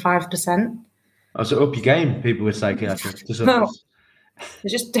less than 5%. Oh, so up your game, people with psychiatric disorders. No, they're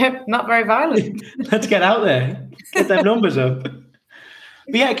just not very violent. Let's get out there, get them numbers up.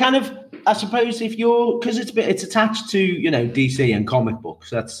 But yeah, kind of, I suppose because it's attached to DC and comic books.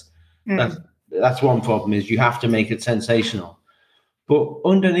 That's one problem, is you have to make it sensational. But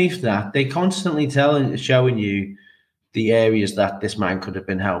underneath that, they constantly showing you the areas that this man could have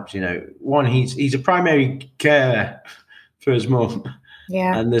been helped. One, he's a primary carer for his mum.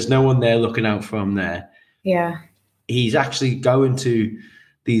 Yeah. And there's no one there looking out for him there. Yeah. He's actually going to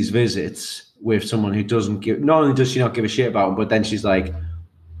these visits with someone who not only does she not give a shit about him, but then she's like,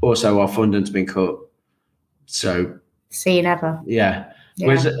 also our funding's been cut. So see you never. Yeah.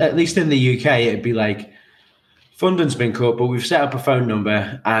 Whereas at least in the UK, it'd be like, funding's been cut, but we've set up a phone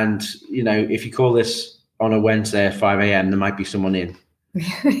number, and if you call this on a Wednesday at 5 a.m, there might be someone in.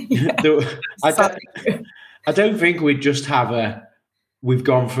 I don't think we'd just have we've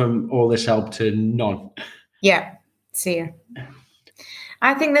gone from all this help to none. Yeah, see you.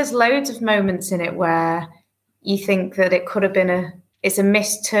 I think there's loads of moments in it where you think that it could have been it's a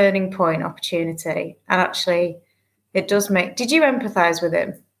missed turning point opportunity. And actually it does did you empathise with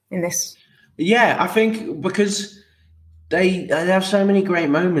him in this? Yeah, I think because they have so many great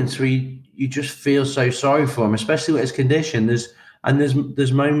moments where you just feel so sorry for him, especially with his condition.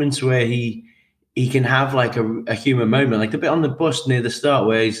 There's moments where he can have like a human moment, like the bit on the bus near the start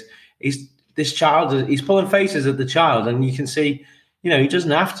where he's this child, he's pulling faces at the child, and you can see, he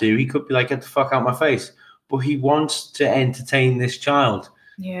doesn't have to. He could be like, get the fuck out my face. But he wants to entertain this child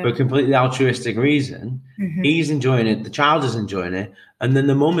for a completely altruistic reason. Mm-hmm. He's enjoying it. The child is enjoying it. And then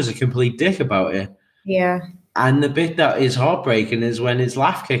the mum is a complete dick about it. Yeah. And the bit that is heartbreaking is when his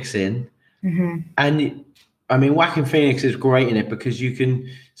laugh kicks in. Mm-hmm. And I mean, Joaquin Phoenix is great in it because you can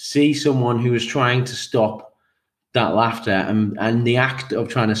see someone who is trying to stop that laughter, and the act of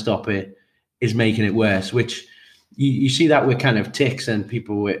trying to stop it is making it worse, which you see that with kind of tics and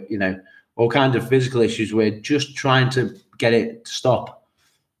people with, all kinds of physical issues where just trying to get it to stop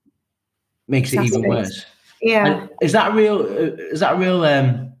makes it even worse. Yeah. And is that a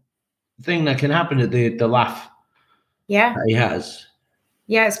real thing that can happen at the laugh? Yeah. That he has?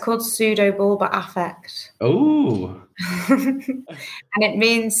 Yeah, it's called pseudobulbar affect. Oh. And it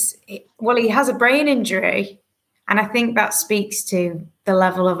means, he has a brain injury, and I think that speaks to the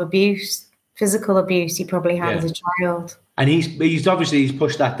level of abuse, physical abuse he probably had as a child. And he's obviously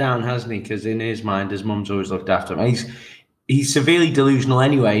pushed that down, hasn't he? Because in his mind, his mum's always looked after him. He's severely delusional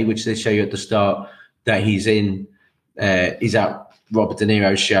anyway, which they show you at the start that he's at Robert De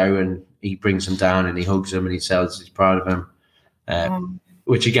Niro's show, and he brings him down and he hugs him and he says he's proud of him.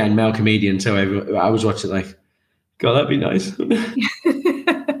 Which again, male comedian. So I was watching like, God, that'd be nice.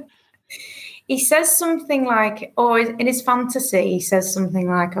 He says something like, or in his fantasy, he says something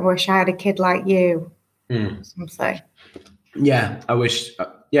like, I wish I had a kid like you. Or something. Yeah, I wish.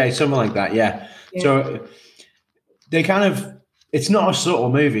 Yeah, something like that. Yeah. So they kind of, it's not a subtle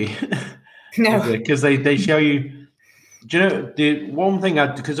movie. No. Because they show you, do you know, the one thing,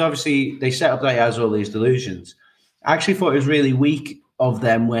 because obviously they set up that he has all these delusions. I actually thought it was really weak of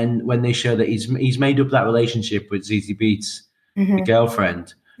them when they show that he's made up that relationship with ZZ Beats, the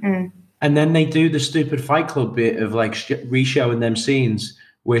girlfriend. And then they do the stupid Fight Club bit of like re-showing them scenes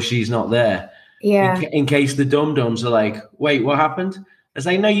where she's not there. Yeah. In case the dum-dums are like, wait, what happened? It's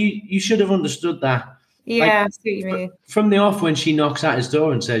like, no, you should have understood that. Yeah, like, I see what you mean. From the off, when she knocks at his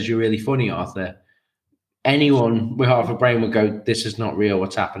door and says, you're really funny, Arthur, anyone with half a brain would go, this is not real.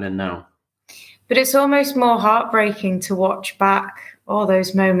 What's happening now? But it's almost more heartbreaking to watch back all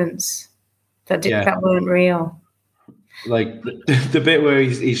those moments that weren't real. Like the bit where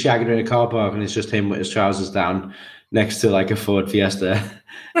he's shagging her in a car park and it's just him with his trousers down next to like a Ford Fiesta.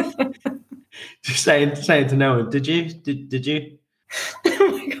 Just saying to no one, did you?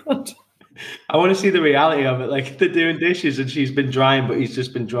 Oh my God. I want to see the reality of it. Like they're doing dishes and she's been drying, but he's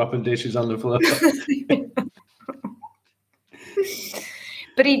just been dropping dishes on the floor.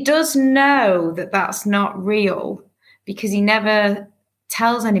 But he does know that that's not real because he never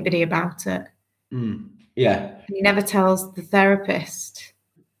tells anybody about it. Yeah. He never tells the therapist.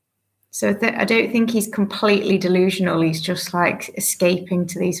 So I don't think he's completely delusional. He's just like escaping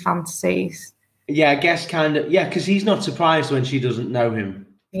to these fantasies. Yeah, I guess kind of. Yeah, because he's not surprised when she doesn't know him.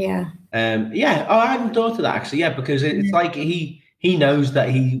 Yeah. Yeah. Oh, I hadn't thought of that actually. Yeah, because it's like he knows that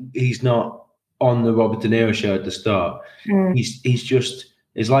he's not on the Robert De Niro show at the start. He's just,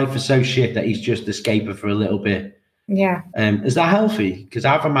 his life is so shit that he's just escaping for a little bit. Yeah. Is that healthy? Because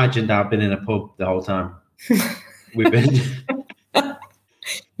I've imagined I've been in a pub the whole time. We've been.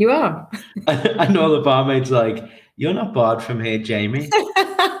 You are. And all the barmaids are like, you're not barred from here, Jamie.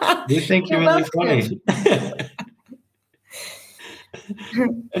 You think you're really funny.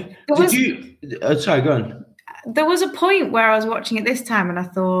 Sorry, go on. There was a point where I was watching it this time and I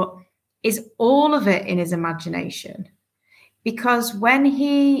thought, is all of it in his imagination? Because when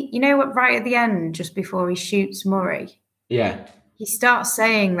right at the end, just before he shoots Murray, he starts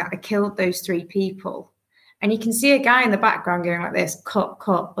saying that I killed those 3 people. And you can see a guy in the background going like this, cut,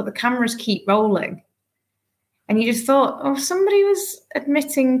 but the cameras keep rolling. And you just thought, somebody was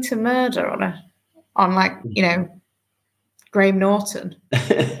admitting to murder on Graham Norton.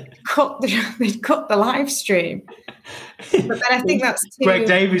 They'd cut the live stream. But then I think that's too... Greg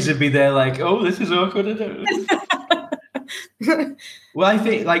Davies would be there like, oh, this is awkward, isn't it? Well, I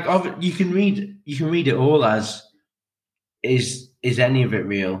think you can read it all as is any of it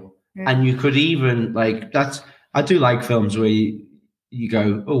real? And you could even I do like films where you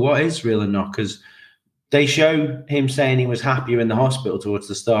go, oh, what is real and not? Because they show him saying he was happier in the hospital towards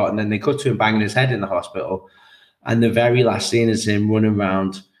the start, and then they cut to him banging his head in the hospital. And the very last scene is him running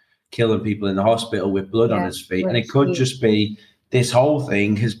around killing people in the hospital with blood on his feet. And it could just be this whole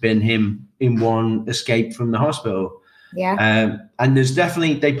thing has been him in one escape from the hospital. Yeah. And there's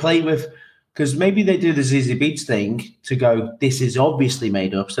definitely, they play with, because maybe they do the Zazie Beetz thing to go, this is obviously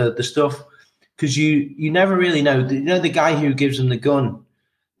made up. So the stuff, because you never really know. You know, the guy who gives him the gun,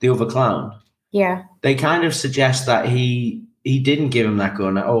 the other clown. Yeah. They kind of suggest that he didn't give him that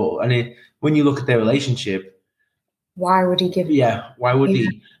gun at all. And when you look at their relationship, why would he give? Yeah, why would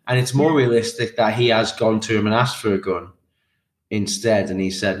he? And it's more realistic that he has gone to him and asked for a gun instead, and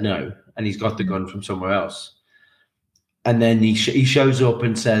he said no, and he's got the gun from somewhere else. And then he shows up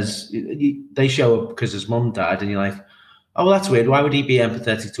and says, they show up because his mum died, and you're like, oh, well, that's weird. Why would he be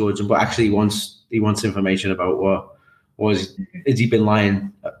empathetic towards him? But actually, he wants information about what has he been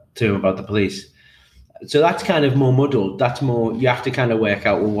lying to him about the police. So that's kind of more muddled. That's more, you have to kind of work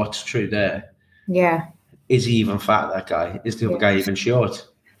out, well, what's true there? Yeah. Is he even fat, that guy? Is the other guy even short?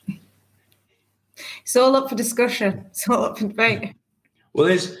 It's all up for discussion. It's all up for debate.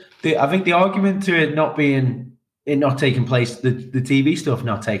 Well, I think the argument to it not taking place, the TV stuff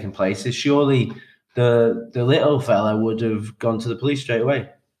not taking place, is surely the little fella would have gone to the police straight away.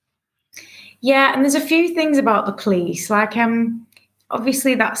 Yeah, and there's a few things about the police. Like,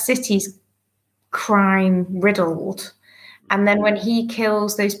 obviously that city's crime riddled, and then when he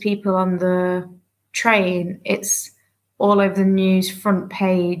kills those people on the train, it's all over the news front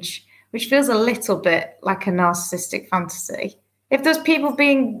page, which feels a little bit like a narcissistic fantasy. If there's people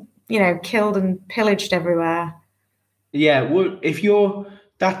being, killed and pillaged everywhere. Yeah, well,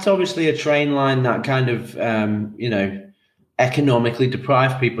 that's obviously a train line that kind of, economically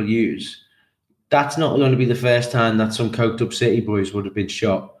deprived people use. That's not going to be the first time that some coked up city boys would have been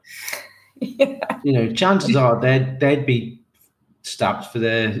shot. Yeah. Chances are they'd be stabbed for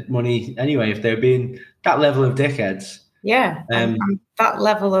their money anyway if they're being that level of dickheads. Yeah, and that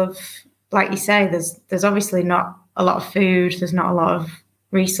level of, like you say, there's obviously not a lot of food. There's not a lot of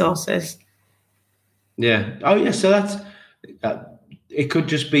resources. Yeah. Oh, yeah. So that's it. Could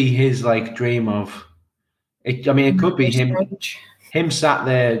just be his dream of it. I mean, it could be him sat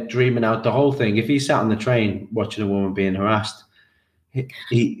there dreaming out the whole thing. If he sat on the train watching a woman being harassed,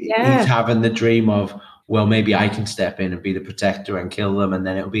 he's having the dream of, well, maybe I can step in and be the protector and kill them, and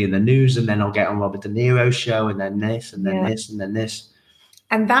then it'll be in the news, and then I'll get on Robert De Niro's show, and then this, and then this, and then this.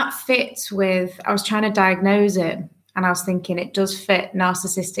 And that fits with, I was trying to diagnose it, and I was thinking it does fit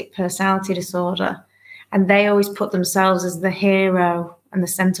narcissistic personality disorder. And they always put themselves as the hero and the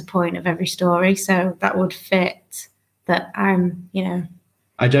center point of every story. So that would fit that I'm,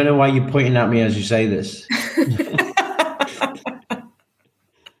 I don't know why you're pointing at me as you say this.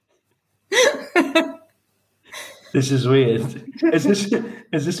 This is weird. Is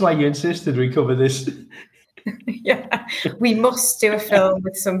this why you insisted we cover this? Yeah, we must do a film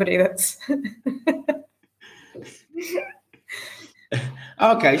with somebody that's.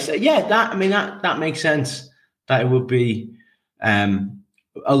 Okay, so yeah, that makes sense. That it would be a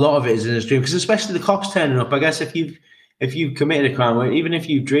lot of it is in his dream, because especially the cops turning up. I guess if you've committed a crime, or even if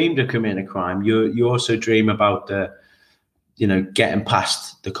you dreamed of committing a crime, you also dream about getting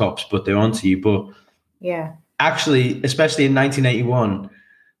past the cops, but they're onto you. But yeah. Actually, especially in 1981,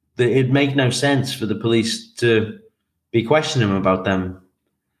 it'd make no sense for the police to be questioning him about them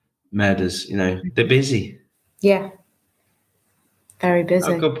murders. They're busy. Yeah, very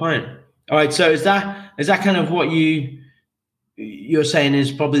busy. Oh, good point. All right, so is that kind of what you're saying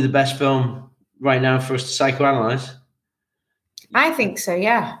is probably the best film right now for us to psychoanalyze? I think so.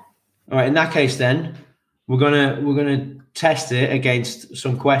 Yeah. All right. In that case, then we're gonna test it against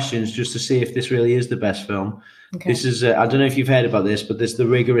some questions just to see if this really is the best film. Okay. This is I don't know if you've heard about this, but this is the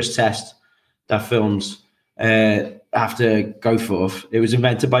rigorous test that films have to go for. It was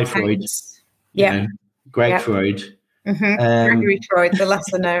invented by Freud. Yeah, Greg Freud. Mm-hmm. Gregory Freud, the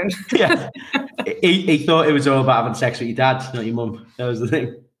lesser known. Yeah, he thought it was all about having sex with your dad, not your mum. That was the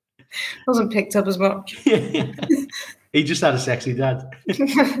thing. Wasn't picked up as much. Yeah. He just had a sexy dad.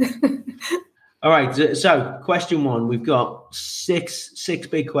 All right, so question one, we've got six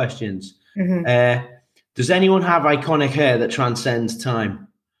big questions. Mm-hmm. Does anyone have iconic hair that transcends time?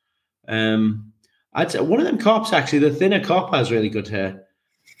 I'd say one of them cops, actually, the thinner cop has really good hair.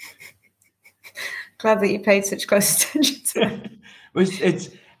 Glad that you paid such close attention to it.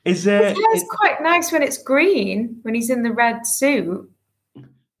 It's quite nice when it's green, when he's in the red suit.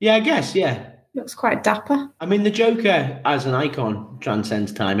 Yeah, I guess, yeah. Looks quite dapper. I mean, the Joker as an icon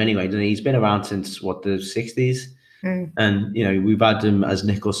transcends time anyway, doesn't he? He's been around since, the 60s? Mm. And, we've had him as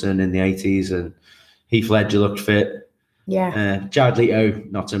Nicholson in the 80s, and Heath Ledger looked fit. Yeah. Jared Leto,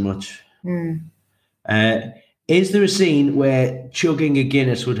 not so much. Mm. Is there a scene where chugging a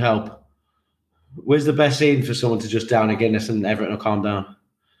Guinness would help? Where's the best scene for someone to just down a Guinness and everyone will calm down?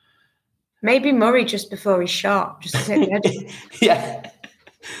 Maybe Murray just before he's shot, just to take the edge. Yeah.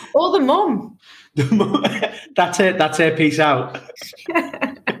 Or the mum. That's it. That's her piece out.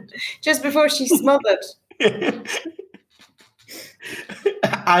 Just before she's smothered.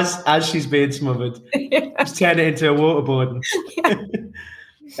 As she's being smothered. Just turn it into a waterboarding.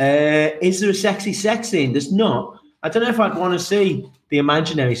 Is there a sexy sex scene? There's not. I don't know if I'd want to see the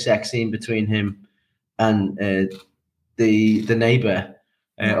imaginary sex scene between him and the neighbor.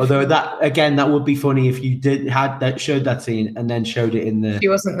 Although that would be funny if you showed that scene and then showed it in the. She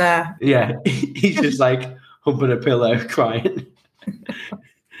wasn't there. Yeah, he's just like humping a pillow, crying.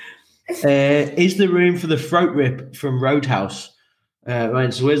 Is there room for the throat rip from Roadhouse?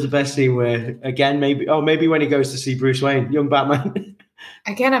 Right, so where's the best scene where again maybe when he goes to see Bruce Wayne, young Batman.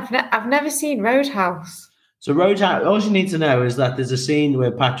 Again, I've never seen Roadhouse. So Roadhouse, all you need to know is that there's a scene where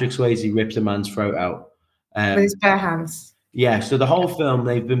Patrick Swayze rips a man's throat out with his bare hands. Yeah, so the whole film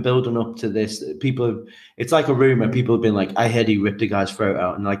they've been building up to this. It's like a rumor. People have been like, "I heard he ripped a guy's throat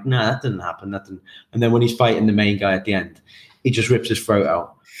out," and like, "Nah, that didn't happen. That didn't." And then when he's fighting the main guy at the end, he just rips his throat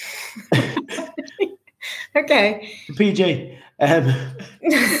out. Okay. PG.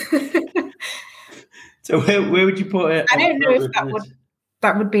 So where would you put it? I don't know if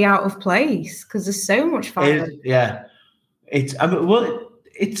that would be out of place because there's so much violence.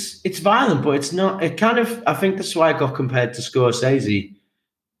 It's violent, but it's not. It kind of. I think that's why it got compared to Scorsese.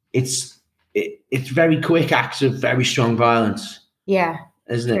 It's very quick acts of very strong violence. Yeah,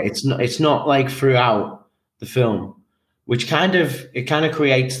 isn't it? It's not like throughout the film, which kind of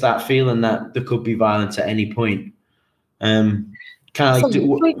creates that feeling that there could be violence at any point. Kind of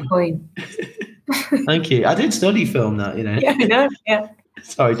like point. Thank you. I did study film, that you know. Yeah, I know. Yeah.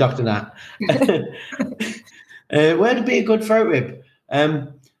 Sorry, Dr. Nat. Where'd be a good throat rip?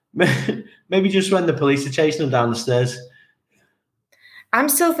 Maybe just when the police are chasing them down the stairs. I'm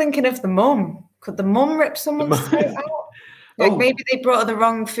still thinking of the mum. Could the mum rip someone's throat out? Like maybe they brought her the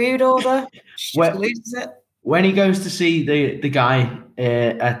wrong food order. She just loses it. When he goes to see the guy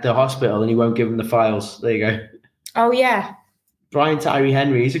at the hospital and he won't give him the files. There you go. Oh yeah. Brian Tyree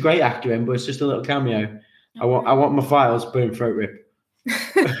Henry. He's a great actor, but it's just a little cameo. I want my files. Boom, throat rip.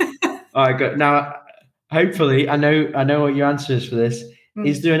 All right, good. Now, hopefully, I know what your answer is for this.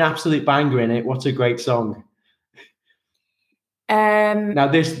 Is there an absolute banger in it? What's a great song? Now,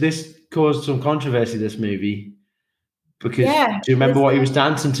 this caused some controversy, this movie, because do you remember what he was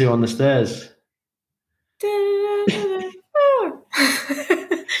dancing to on the stairs?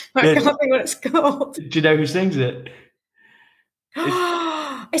 I can't think what it's called. Do you know who sings it?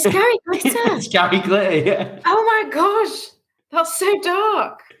 It's Gary Glitter. It's Gary Glitter, yeah. Oh my gosh, that's so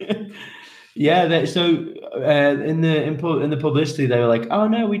dark. Yeah, so in the publicity, they were like, "Oh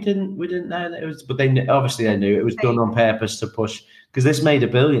no, we didn't know that it was," but they obviously they knew it was done on purpose to push, because this made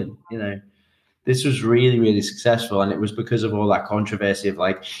 $1 billion. You know, this was really, really successful, and it was because of all that controversy of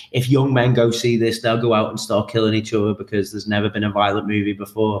like, if young men go see this, they'll go out and start killing each other because there's never been a violent movie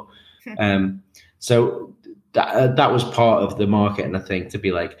before. So that was part of the marketing, I think, to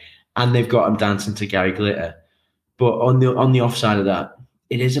be like, and they've got him dancing to Gary Glitter, but on the offside of that,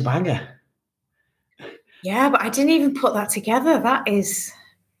 it is a banger. Yeah, but I didn't even put that together. That is...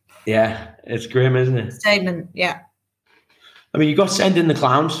 Yeah, it's grim, isn't it? Statement, yeah. I mean, you got Send in the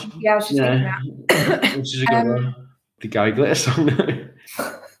Clowns. Yeah, I was just thinking that. Which is a good one. The Gary Glitter song.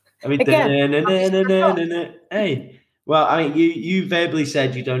 I mean, hey. Well, I mean, you verbally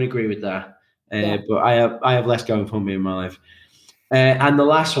said you don't agree with that. But I have less going for me in my life. And the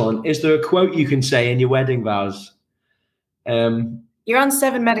last one, is there a quote you can say in your wedding vows? You're on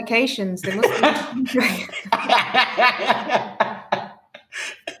 7 medications. They must be.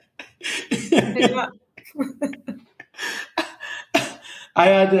 I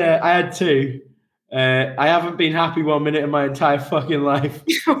had 2. I haven't been happy 1 minute in my entire fucking life.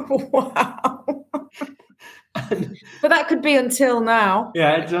 Wow. But that could be until now.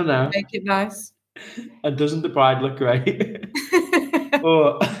 Yeah, until now. Make it nice. And doesn't the bride look great?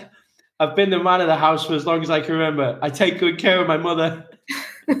 Or I've been the man of the house for as long as I can remember. I take good care of my mother.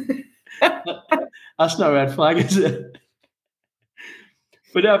 That's not a red flag, is it?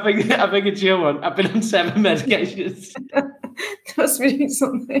 But I think it's your one. I've been on 7 medications. Must be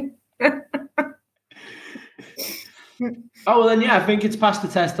something. Well then, yeah, I think it's passed the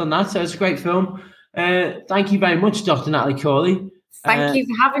test on that. So it's a great film. Thank you very much, Dr. Natalie Cawley. Thank you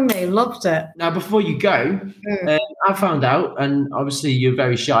for having me. Loved it. Now, before you go, I found out, and obviously you're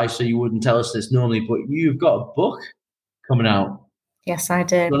very shy, so you wouldn't tell us this normally, but you've got a book coming out. Yes, I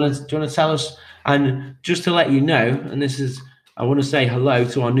do. Do you want to tell us? And just to let you know, and I want to say hello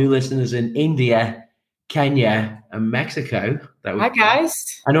to our new listeners in India, Kenya, and Mexico. Hi,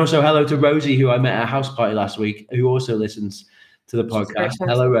 guys. And also hello to Rosie, who I met at a house party last week, who also listens to the podcast.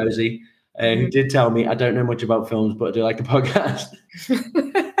 Hello, Rosie, who did tell me I don't know much about films, but I do like the podcast. Well,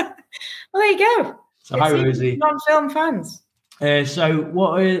 there you go. So hi, Rosie. Non-film fans. So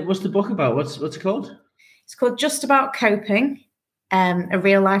what's the book about? What's it called? It's called Just About Coping, a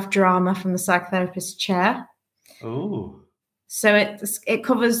real-life drama from the psychotherapist's chair. Oh. So it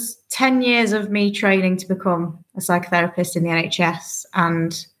covers 10 years of me training to become a psychotherapist in the NHS,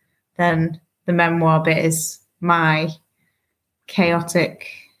 and then the memoir bit is my chaotic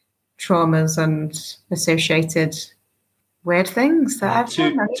traumas and associated weird things that I've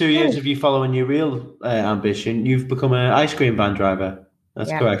done. 2 years of you following your real ambition, you've become an ice cream van driver.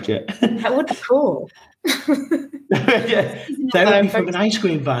 That's correct, yeah. That would be cool. Yeah, therapy from an ice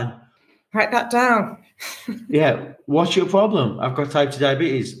cream van. Write that down. Yeah. What's your problem? I've got type 2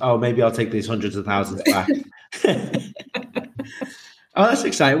 diabetes. Oh, maybe I'll take these hundreds of thousands back. Oh, that's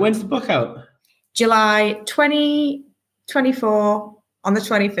exciting. When's the book out? July 2024 on the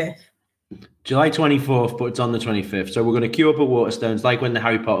 25th. July 24th, but it's on the 25th. So we're going to queue up at Waterstones, like when the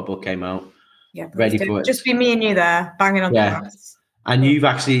Harry Potter book came out. Yeah, ready for it. Just be me and you there, banging on the glass. And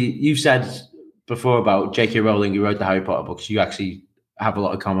you've said before about J.K. Rowling, who wrote the Harry Potter books. You actually have a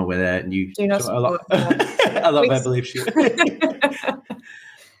lot of common with it, and you do not a lot of her beliefs.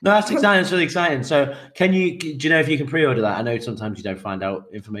 No, that's exciting. It's really exciting. So, do you know if you can pre-order that? I know sometimes you don't find out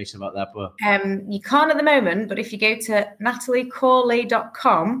information about that, but you can't at the moment. But if you go to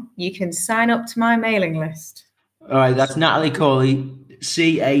nataliecawley.com, you can sign up to my mailing list. All right, that's Natalie Cawley,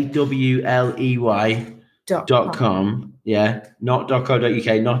 CAWLEY.com. Yeah, not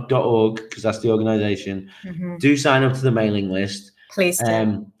 .co.uk, not .org, because that's the organisation. Mm-hmm. Do sign up to the mailing list. Please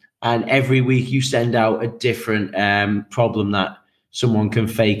do. And every week you send out a different problem that someone can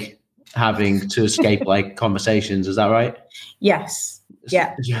fake having to escape like conversations. Is that right? Yes.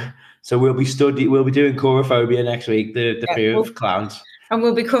 Yeah. So we'll be doing chorophobia next week, the fear of clowns. And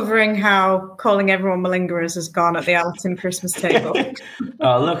we'll be covering how calling everyone malingerers has gone at the Allerton Christmas table.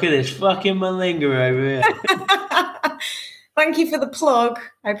 Oh, look at this fucking malingerer over here. Thank you for the plug.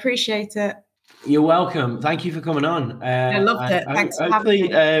 I appreciate it. You're welcome. Thank you for coming on. I loved it. Thanks for having me.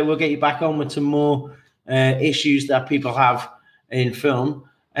 We'll get you back on with some more issues that people have in film.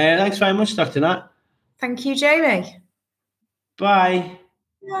 Thanks very much, Dr. Nat. Thank you, Jamie. Bye.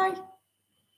 Bye.